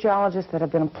found other geologists that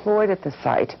have been employed at the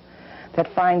site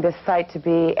that find this site to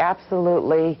be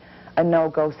absolutely a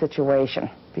no-go situation,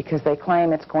 because they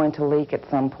claim it's going to leak at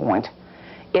some point.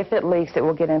 If it leaks, it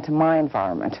will get into my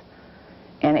environment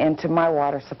and into my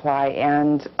water supply,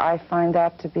 and I find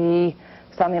that to be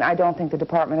something I don't think the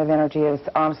Department of Energy is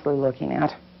honestly looking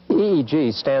at.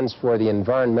 EEG stands for the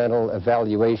Environmental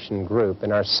Evaluation Group,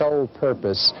 and our sole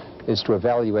purpose is to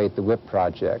evaluate the WIPP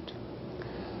project.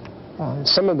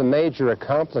 Some of the major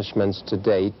accomplishments to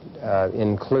date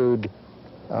include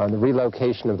the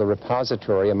relocation of the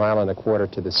repository 1.25 miles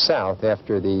to the south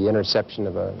after the interception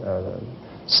of a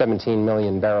 17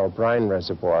 million barrel brine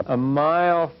reservoir. A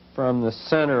mile from the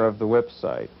center of the WIPP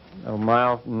site, a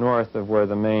mile north of where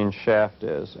the main shaft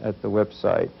is at the WIPP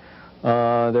site,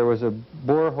 there was a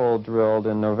borehole drilled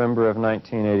in November of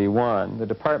 1981. The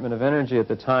Department of Energy at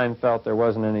the time felt there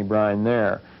wasn't any brine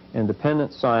there.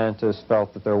 Independent scientists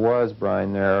felt that there was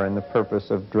brine there, and the purpose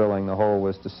of drilling the hole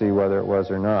was to see whether it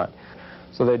was or not.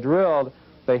 So they drilled,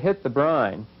 they hit the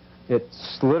brine, it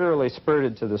literally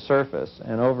spurted to the surface,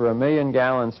 and over 1 million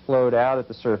gallons flowed out at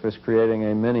the surface, creating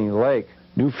a mini lake.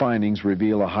 New findings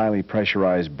reveal a highly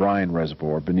pressurized brine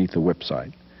reservoir beneath the WIPP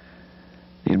site.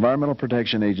 The Environmental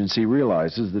Protection Agency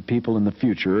realizes that people in the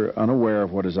future, unaware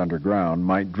of what is underground,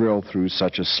 might drill through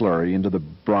such a slurry into the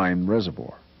brine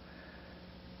reservoir.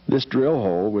 This drill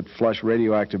hole would flush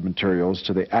radioactive materials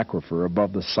to the aquifer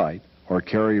above the site, or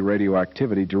carry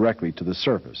radioactivity directly to the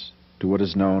surface, to what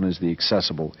is known as the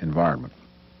accessible environment.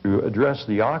 To address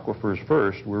the aquifers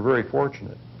first, we're very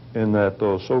fortunate in that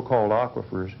those so-called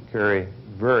aquifers carry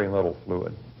very little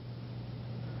fluid.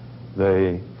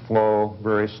 They flow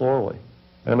very slowly.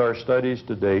 And our studies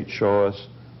to date show us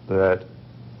that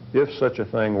if such a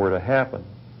thing were to happen,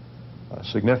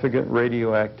 significant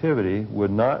radioactivity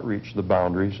would not reach the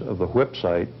boundaries of the WIPP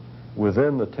site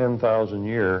within the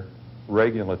 10,000-year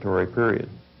regulatory period.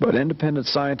 But independent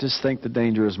scientists think the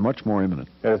danger is much more imminent.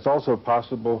 And it's also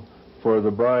possible for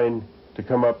the brine to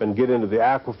come up and get into the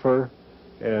aquifer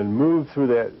and move through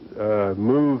that,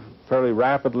 move fairly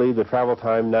rapidly. The travel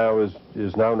time now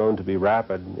is now known to be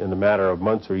rapid in a matter of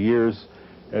months or years.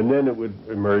 And then it would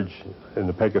emerge in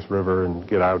the Pecos River and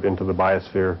get out into the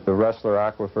biosphere. The Rustler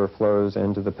Aquifer flows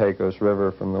into the Pecos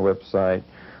River from the WIPP site,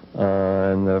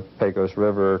 and the Pecos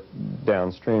River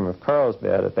downstream of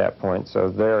Carlsbad at that point. So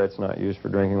there it's not used for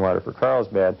drinking water for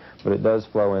Carlsbad, but it does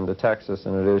flow into Texas,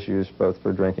 and it is used both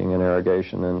for drinking and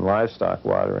irrigation and livestock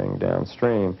watering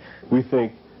downstream. We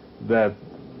think that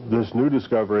this new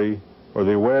discovery, or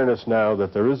the awareness now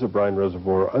that there is a brine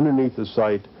reservoir underneath the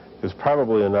site, is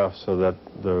probably enough so that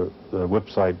the WIPP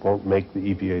site won't make the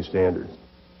EPA standards.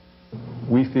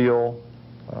 We feel,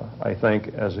 I think,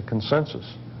 as a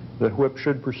consensus, that WIPP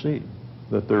should proceed,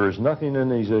 that there is nothing in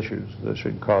these issues that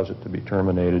should cause it to be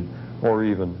terminated or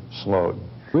even slowed.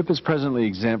 WIPP is presently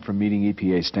exempt from meeting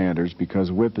EPA standards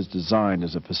because WIPP is designed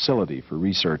as a facility for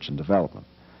research and development.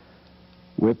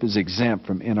 WIPP is exempt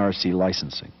from NRC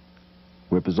licensing.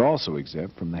 WIPP is also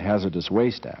exempt from the Hazardous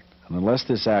Waste Act, and unless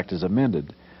this act is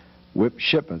amended, WIPP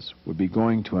shipments would be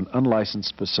going to an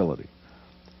unlicensed facility.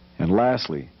 And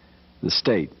lastly, the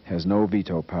state has no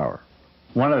veto power.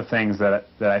 One of the things that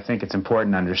I think it's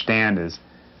important to understand is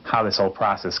how this whole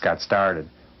process got started.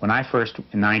 When I first,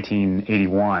 in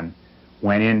 1981,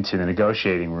 went into the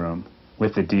negotiating room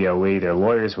with the DOE, their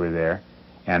lawyers were there,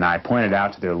 and I pointed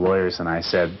out to their lawyers and I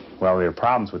said, well, there are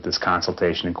problems with this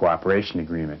consultation and cooperation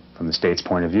agreement from the state's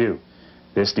point of view.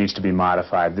 This needs to be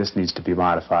modified, this needs to be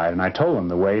modified, and I told them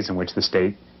the ways in which the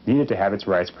state needed to have its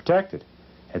rights protected.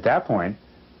 At that point,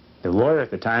 the lawyer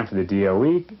at the time for the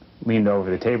DOE leaned over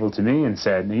the table to me and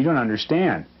said, you don't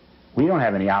understand. We don't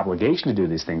have any obligation to do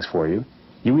these things for you.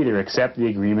 You either accept the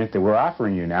agreement that we're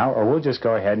offering you now, or we'll just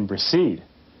go ahead and proceed.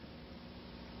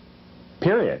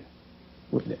 Period.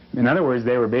 In other words,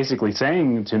 they were basically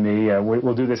saying to me,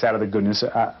 we'll do this out of the goodness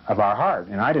of our heart.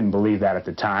 And I didn't believe that at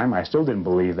the time. I still didn't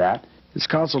believe that. This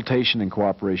consultation and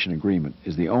cooperation agreement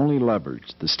is the only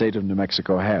leverage the state of New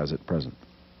Mexico has at present.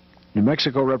 New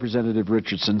Mexico Representative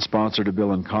Richardson sponsored a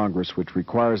bill in Congress which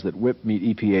requires that WIPP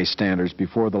meet EPA standards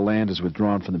before the land is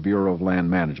withdrawn from the Bureau of Land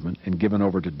Management and given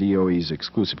over to DOE's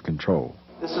exclusive control.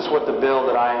 This is what the bill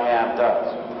that I have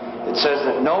does. It says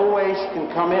that no waste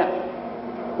can come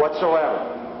in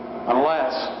whatsoever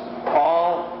unless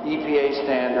all EPA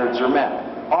standards are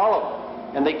met. All of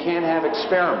them. And they can't have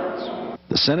experiments.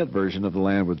 The Senate version of the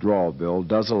land withdrawal bill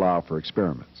does allow for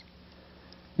experiments.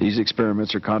 These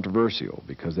experiments are controversial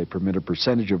because they permit a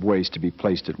percentage of waste to be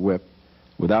placed at WIPP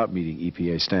without meeting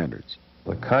EPA standards.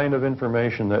 The kind of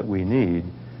information that we need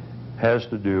has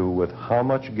to do with how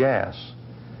much gas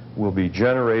will be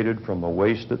generated from the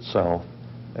waste itself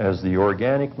as the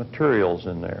organic materials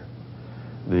in there.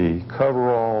 The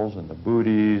coveralls and the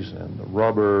booties and the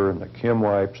rubber and the chem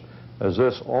wipes, as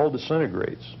this all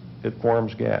disintegrates, it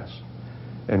forms gas.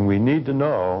 And we need to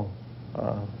know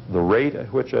the rate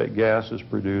at which that gas is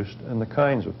produced and the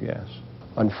kinds of gas.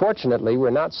 Unfortunately, we're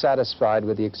not satisfied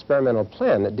with the experimental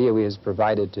plan that DOE has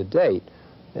provided to date.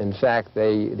 In fact,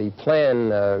 the plan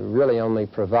really only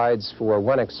provides for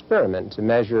one experiment to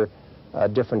measure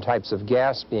different types of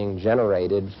gas being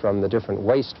generated from the different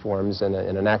waste forms in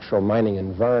an actual mining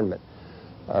environment.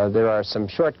 There are some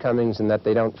shortcomings in that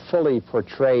they don't fully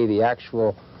portray the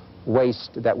actual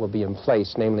waste that will be in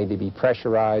place, namely to be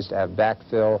pressurized, have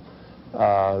backfill,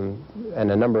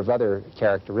 and a number of other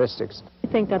characteristics. I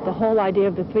think that the whole idea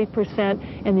of the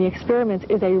 3% and the experiments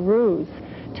is a ruse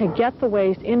to get the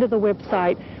waste into the WIPP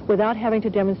site without having to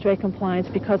demonstrate compliance,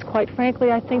 because quite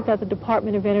frankly I think that the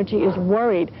Department of Energy is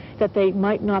worried that they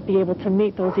might not be able to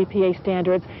meet those EPA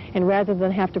standards, and rather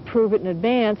than have to prove it in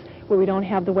advance where we don't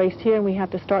have the waste here and we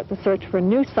have to start the search for a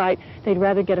new site, they'd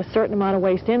rather get a certain amount of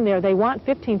waste in there. They want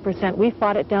 15%. We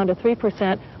fought it down to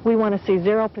 3%. We want to see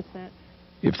 0%.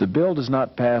 If the bill does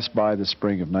not pass by the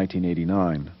spring of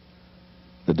 1989,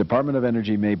 the Department of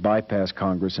Energy may bypass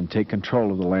Congress and take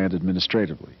control of the land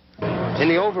administratively. In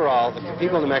the overall, the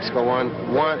people of New Mexico want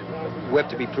WIPP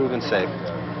to be proven safe.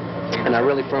 And I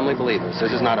really firmly believe this.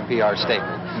 This is not a PR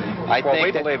statement. I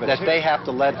think that they have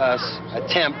to let us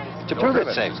attempt to prove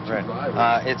it safe.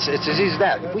 Right. It's as easy as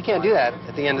that. If we can't do that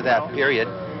at the end of that period,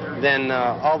 then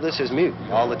all this is mute.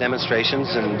 All the demonstrations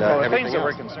and everything else. The things that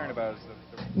we're concerned about is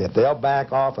and if they'll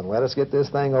back off and let us get this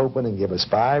thing open and give us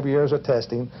 5 years of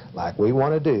testing like we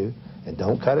want to do, and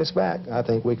don't cut us back, I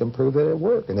think we can prove that it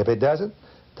worked. And if it doesn't,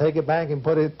 take it back and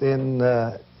put it in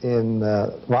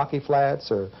Rocky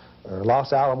Flats or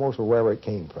Los Alamos or wherever it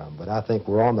came from. But I think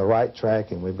we're on the right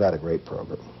track and we've got a great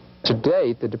program. To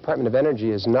date, the Department of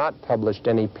Energy has not published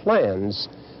any plans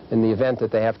in the event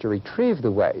that they have to retrieve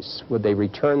the waste. Would they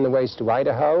return the waste to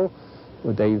Idaho?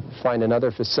 Would they find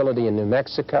another facility in New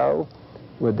Mexico?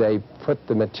 Would they put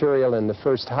the material in the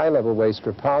first high-level waste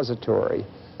repository?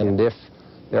 And if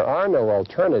there are no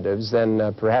alternatives,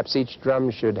 then perhaps each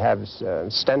drum should have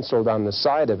stenciled on the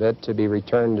side of it to be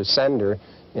returned to sender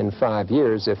in 5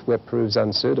 years if WIPP proves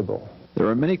unsuitable. There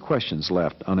are many questions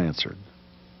left unanswered.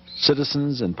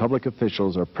 Citizens and public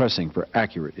officials are pressing for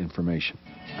accurate information.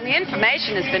 The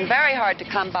information has been very hard to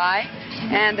come by,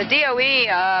 and the DOE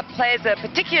plays a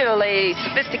particularly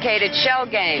sophisticated shell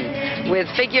game with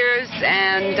figures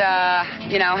and,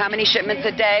 you know, how many shipments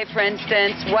a day, for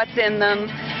instance, what's in them,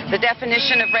 the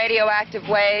definition of radioactive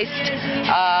waste,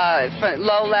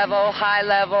 low level, high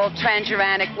level,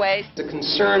 transuranic waste. The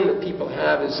concern that people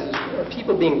have is are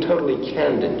people being totally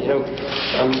candid. You know,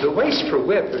 the waste for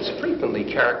WIPP is frequently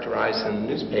characterized in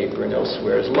the newspaper and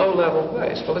elsewhere as low-level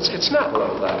waste. Well, it's not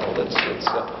low-level.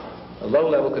 A low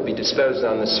level could be disposed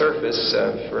on the surface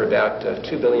for about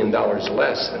 $2 billion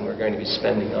less than we're going to be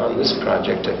spending on this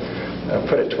project to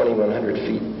put it 2,100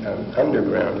 feet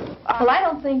underground. Well, I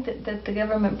don't think that the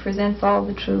government presents all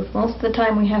the truth. Most of the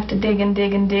time we have to dig and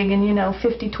dig and dig, and, you know,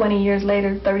 50, 20 years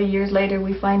later, 30 years later,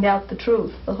 we find out the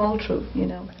truth, the whole truth, you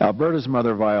know. Alberta's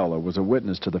mother, Viola, was a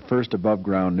witness to the first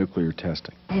above-ground nuclear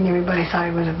testing. And everybody thought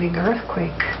it was a big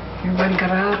earthquake. Everybody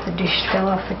got out, the dish fell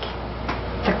off the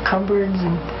cupboards,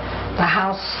 and the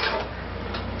house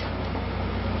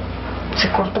se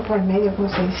cortó por el medio, como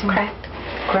se dice?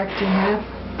 Cracked in half.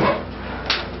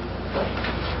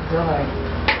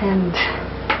 And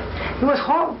it was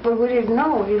horrible, but we didn't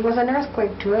know. It was an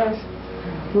earthquake to us.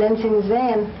 And then since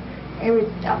then,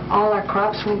 all our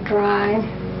crops went dry,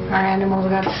 our animals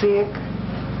got sick,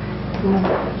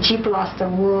 the sheep lost their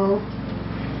wool,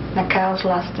 the cows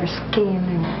lost their skin.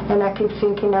 And I keep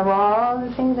thinking of all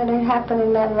the things that had happened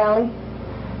in that valley.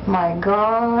 My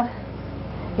God,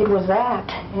 it was that,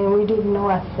 and we didn't know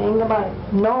a thing about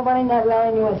it. Nobody in that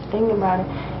valley knew a thing about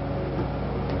it.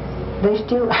 They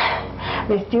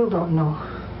still don't know.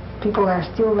 People are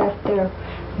still left there.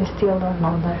 They still don't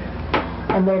know that.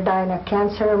 And they're dying of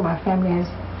cancer. My family has,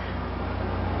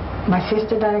 my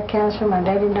sister died of cancer, my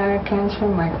daddy died of cancer,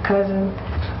 my cousin,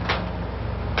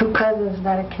 2 cousins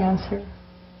died of cancer.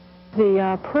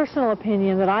 The personal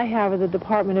opinion that I have of the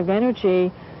Department of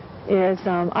Energy is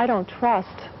I don't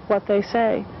trust what they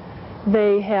say.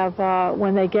 They have,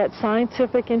 when they get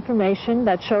scientific information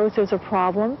that shows there's a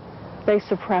problem, they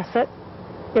suppress it.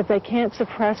 If they can't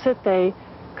suppress it, they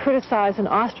criticize and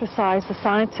ostracize the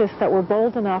scientists that were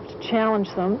bold enough to challenge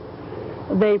them.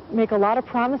 They make a lot of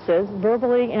promises,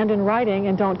 verbally and in writing,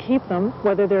 and don't keep them,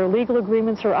 whether they're legal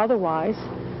agreements or otherwise.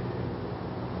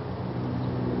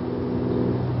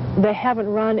 They haven't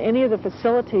run any of the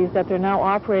facilities that they're now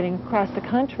operating across the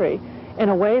country in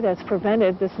a way that's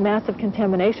prevented this massive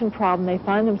contamination problem they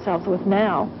find themselves with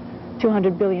now,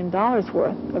 $200 billion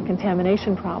worth of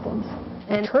contamination problems.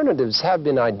 Alternatives have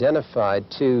been identified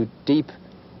to deep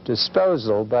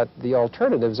disposal, but the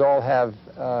alternatives all have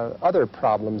other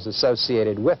problems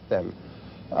associated with them.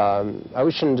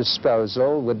 Ocean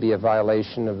disposal would be a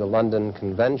violation of the London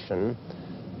Convention.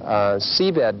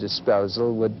 Seabed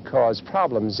disposal would cause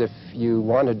problems if you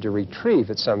wanted to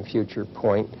retrieve at some future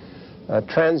point.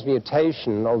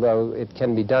 Transmutation, although it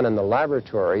can be done in the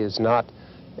laboratory, is not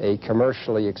a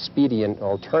commercially expedient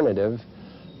alternative.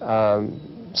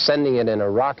 Sending it in a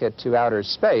rocket to outer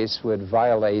space would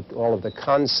violate all of the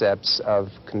concepts of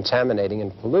contaminating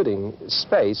and polluting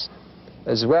space,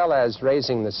 as well as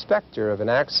raising the specter of an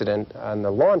accident on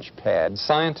the launch pad.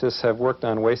 Scientists have worked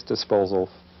on waste disposal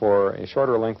for a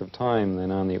shorter length of time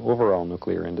than on the overall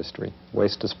nuclear industry.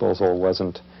 Waste disposal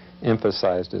wasn't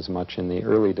emphasized as much in the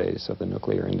early days of the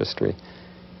nuclear industry.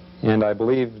 And I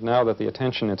believe now that the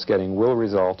attention it's getting will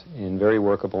result in very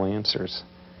workable answers.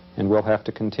 And we'll have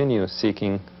to continue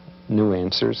seeking new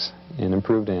answers and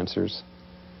improved answers.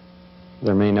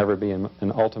 There may never be an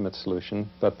ultimate solution,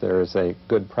 but there is a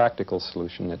good practical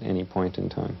solution at any point in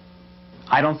time.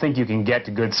 I don't think you can get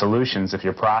to good solutions if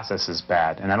your process is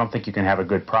bad, and I don't think you can have a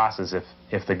good process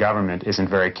if the government isn't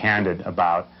very candid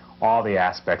about all the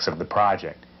aspects of the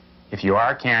project. If you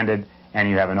are candid and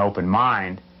you have an open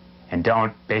mind and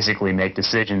don't basically make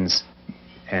decisions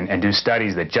and do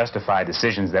studies that justify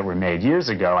decisions that were made years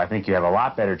ago, I think you have a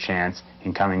lot better chance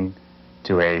in coming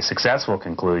to a successful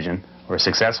conclusion or a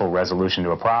successful resolution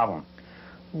to a problem.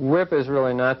 WIPP is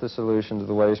really not the solution to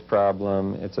the waste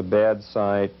problem. It's a bad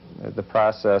site. The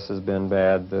process has been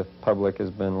bad. The public has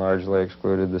been largely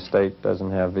excluded. The state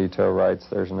doesn't have veto rights.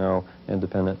 There's no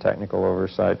independent technical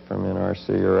oversight from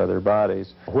NRC or other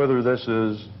bodies. Whether this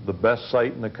is the best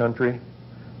site in the country,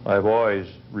 I've always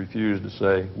refused to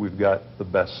say we've got the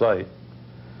best site.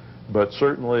 But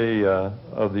certainly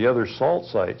of the other salt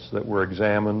sites that were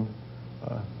examined,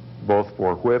 both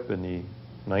for WIPP in the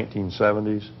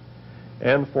 1970s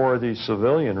and for the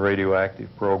civilian radioactive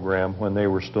program when they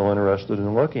were still interested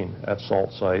in looking at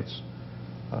salt sites,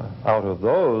 out of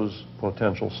those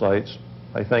potential sites,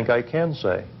 I think I can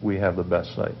say we have the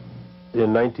best site.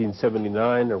 In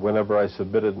 1979, or whenever I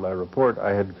submitted my report,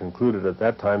 I had concluded at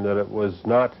that time that it was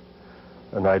not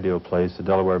an ideal place. The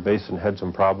Delaware Basin had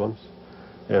some problems,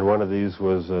 and one of these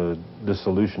was a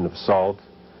dissolution of salt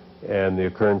and the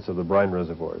occurrence of the brine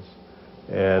reservoirs.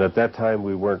 And at that time,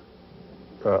 we weren't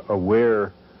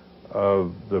aware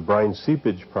of the brine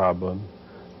seepage problem,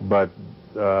 but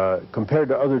compared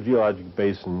to other geologic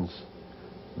basins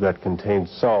that contain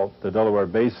salt, the Delaware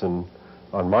Basin,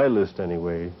 on my list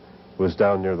anyway, was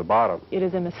down near the bottom. It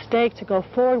is a mistake to go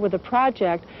forward with a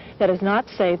project that is not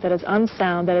safe, that is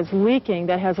unsound, that is leaking,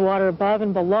 that has water above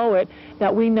and below it,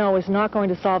 that we know is not going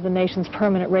to solve the nation's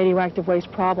permanent radioactive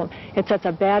waste problem. It sets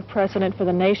a bad precedent for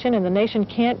the nation, and the nation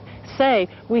can't say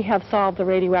we have solved the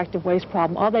radioactive waste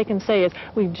problem. All they can say is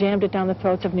we've jammed it down the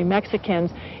throats of New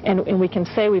Mexicans, and we can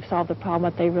say we've solved the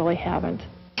problem, but they really haven't.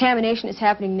 Contamination is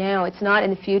happening now. It's not in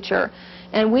the future.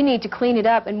 And we need to clean it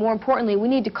up, and more importantly, we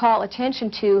need to call attention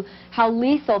to how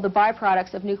lethal the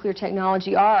byproducts of nuclear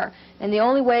technology are. And the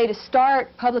only way to start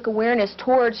public awareness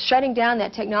towards shutting down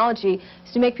that technology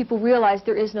is to make people realize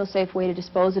there is no safe way to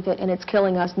dispose of it, and it's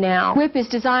killing us now. WIPP is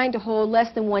designed to hold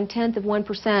less than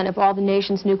 1/10% of all the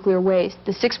nation's nuclear waste.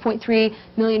 The 6.3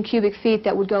 million cubic feet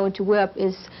that would go into WIPP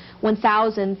is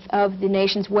 1,000th of the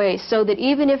nation's waste, so that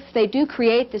even if they do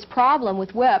create this problem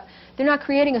with WIPP, they're not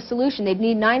creating a solution. They'd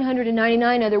need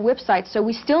 999 other WIPP sites, so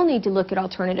we still need to look at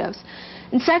alternatives.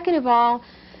 And second of all,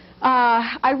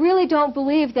 I really don't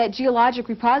believe that geologic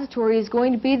repository is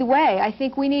going to be the way. I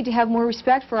think we need to have more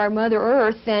respect for our Mother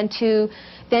Earth than to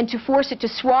force it to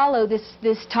swallow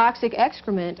this toxic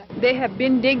excrement. They have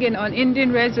been digging on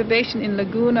Indian reservation in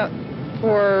Laguna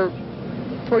for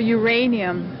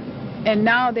uranium, and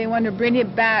now they want to bring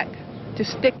it back to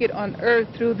stick it on Earth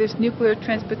through this nuclear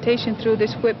transportation, through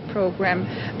this WIPP program.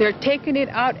 They're taking it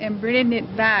out and bringing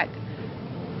it back.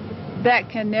 That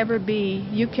can never be.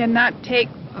 You cannot take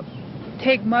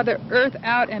Mother Earth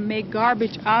out and make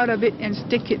garbage out of it and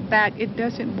stick it back. It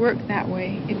doesn't work that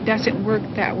way. It doesn't work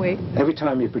that way. Every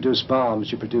time you produce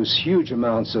bombs, you produce huge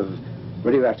amounts of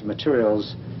radioactive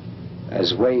materials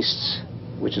as wastes,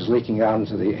 which is leaking out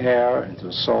into the air, into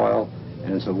the soil,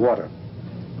 and into the water.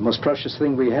 The most precious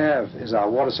thing we have is our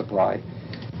water supply.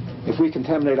 If we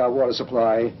contaminate our water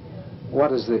supply,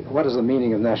 what is the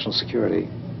meaning of national security?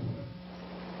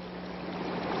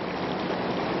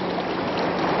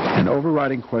 An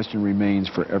overriding question remains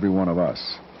for every one of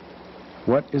us.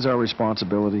 What is our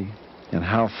responsibility, and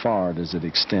how far does it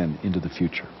extend into the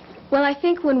future? Well, I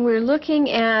think when we're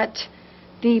looking at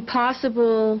the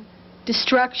possible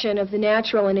destruction of the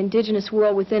natural and indigenous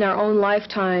world within our own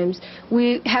lifetimes,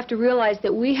 we have to realize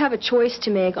that we have a choice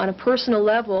to make on a personal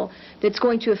level that's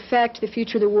going to affect the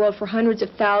future of the world for hundreds of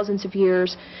thousands of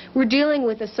years. We're dealing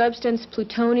with a substance,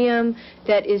 plutonium,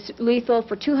 that is lethal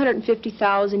for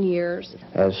 250,000 years.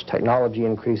 As technology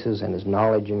increases and as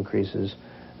knowledge increases,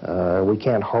 we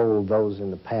can't hold those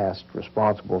in the past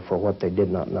responsible for what they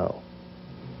did not know.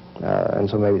 And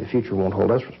so maybe the future won't hold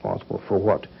us responsible for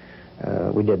what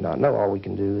we did not know. All we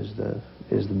can do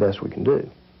is the best we can do.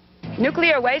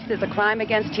 Nuclear waste is a crime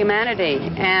against humanity,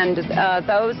 and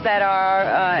those that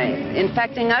are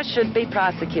infecting us should be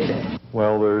prosecuted.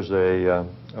 Well, there's a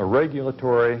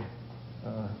regulatory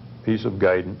piece of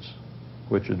guidance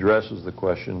which addresses the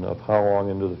question of how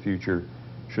long into the future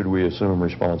should we assume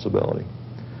responsibility.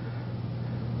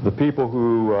 The people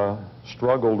who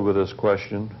struggled with this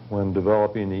question when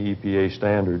developing the EPA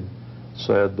standard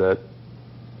said that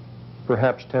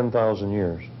perhaps 10,000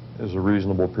 years is a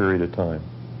reasonable period of time.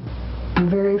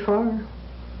 Very far,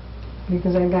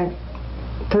 because I got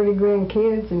 30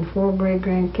 grandkids and 4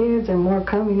 great-grandkids and more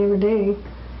coming every day.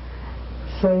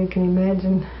 So you can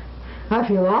imagine, I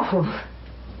feel awful.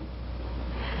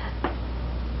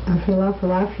 I feel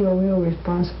awful. I feel real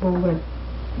responsible,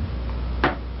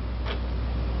 but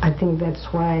I think that's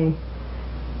why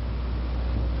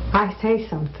I say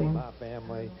something. My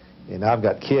family, and I've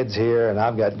got kids here and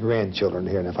I've got grandchildren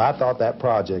here, and if I thought that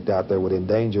project out there would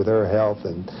endanger their health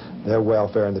and their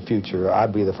welfare in the future,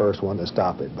 I'd be the first one to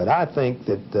stop it. But I think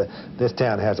that this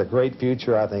town has a great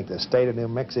future. I think the state of New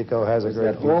Mexico has a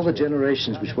great future. All the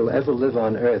generations which will ever live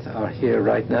on Earth are here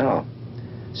right now.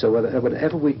 So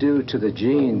whatever we do to the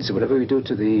genes, whatever we do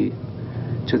to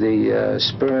the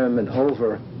sperm and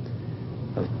ova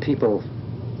of people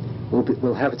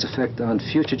will have its effect on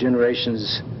future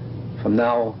generations from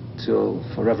now till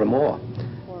forevermore.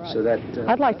 So that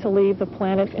I'd like to leave the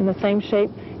planet in the same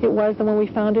shape it was when we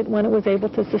found it, when it was able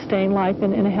to sustain life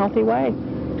in a healthy way.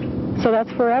 So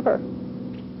that's forever.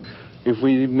 If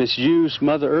we misuse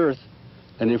Mother Earth,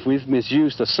 and if we've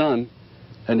misused the sun,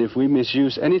 and if we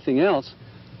misuse anything else,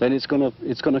 then it's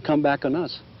gonna come back on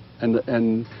us.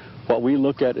 And what we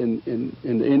look at in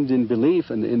the Indian belief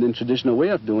and the Indian traditional way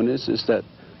of doing this is that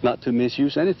not to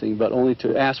misuse anything, but only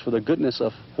to ask for the goodness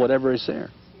of whatever is there.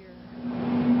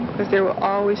 Because there will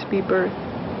always be birth.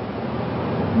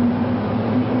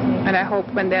 And I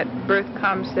hope when that birth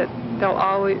comes that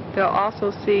they'll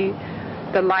also see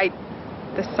the light,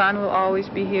 the sun will always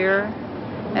be here,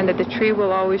 and that the tree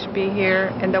will always be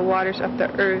here, and the waters of the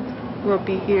earth will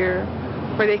be here,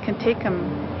 where they can take them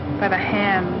by the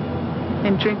hand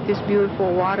and drink this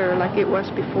beautiful water like it was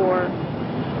before,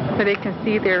 where they can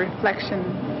see their reflection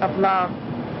of love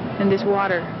in this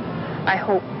water. I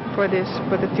hope for the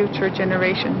future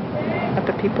generation of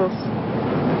the peoples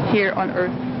here on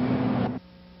earth.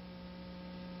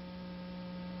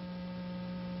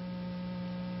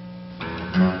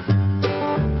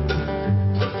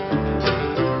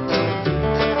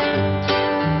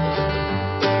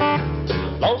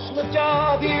 Lost my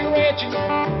job here ranching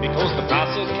because the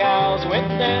price of cows went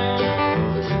down.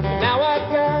 But now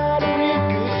I've got a real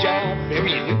good job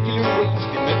burying nuclear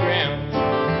waste in the ground.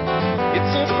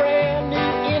 It's a brand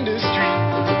new industry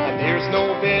and there's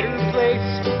no better place.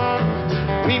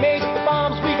 We make the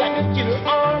bombs, we got nuclear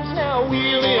arms, now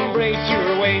we'll embrace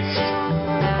your waste.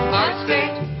 Our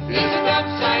state is a dump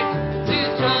site,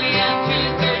 220 and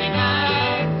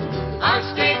 239. Our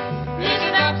state is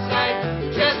a dump site,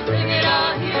 just bring it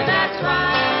all here, that's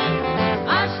right.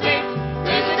 Our state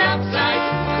is a dump site,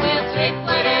 we'll take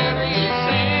whatever you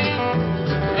say.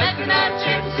 Record our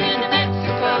trips into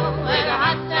Mexico, where the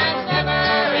hot times never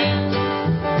end.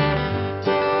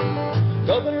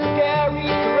 Governor Gary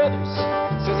Carruthers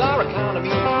says our economy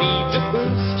needs a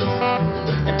boost,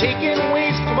 and taking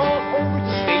waste from all over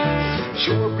the state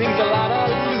sure brings a lot of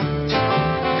loot.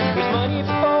 There's money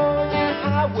for new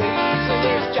highways and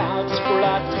there's jobs for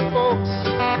lots of folks.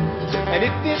 And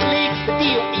if it leaks, the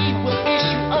DOE will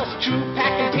issue us true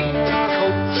pack container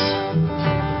coats.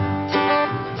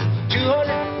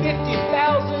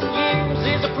 250,000 years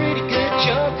is a pretty good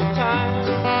chunk of time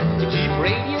to keep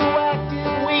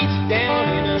radioactive waste down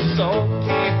in a salt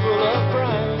cave full of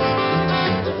brine.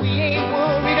 But we ain't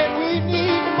worried and we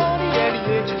need the money, and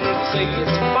the engineers say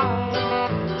it's fine.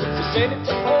 So send it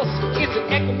to us, it's an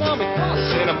economic loss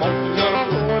and a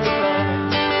multi-unemployment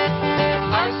line.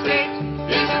 Our state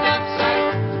is a dump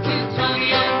site,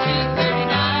 220 and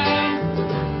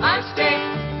 239. Our state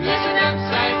is a dump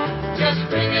site, just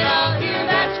bring it all here,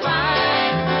 that's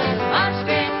right. Our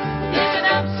state is a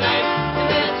dump site, and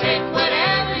we'll take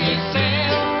whatever you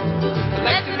send.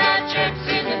 Collecting our trips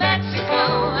into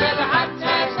Mexico, where the hot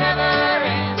times never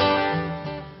end.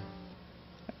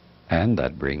 And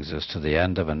that brings us to the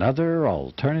end of another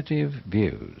Alternative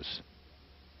Views.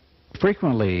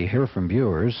 Frequently hear from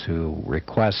viewers who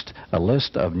request a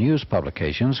list of news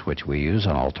publications which we use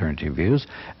on Alternative Views,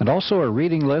 and also a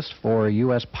reading list for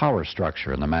U.S. power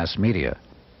structure in the mass media.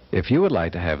 If you would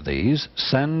like to have these,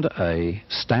 send a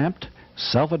stamped,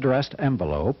 self-addressed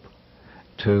envelope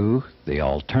to the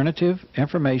Alternative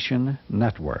Information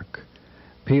Network,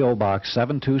 P.O. Box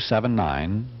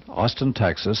 7279, Austin,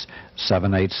 Texas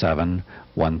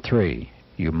 78713.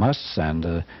 You must send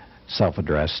a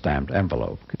self-addressed stamped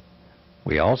envelope.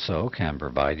 We also can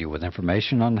provide you with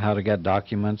information on how to get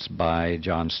documents by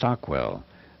John Stockwell,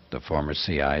 the former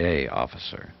CIA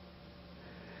officer.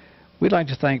 We'd like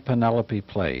to thank Penelope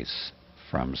Place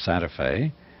from Santa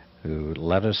Fe, who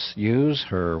let us use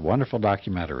her wonderful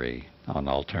documentary on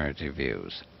Alternative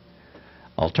Views.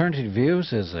 Alternative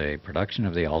Views is a production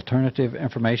of the Alternative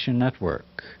Information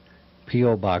Network,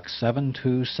 P.O. Box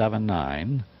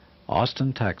 7279,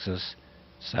 Austin, Texas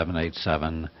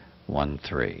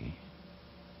 78713.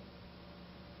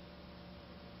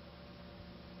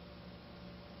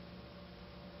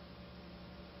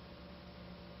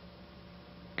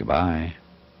 Goodbye.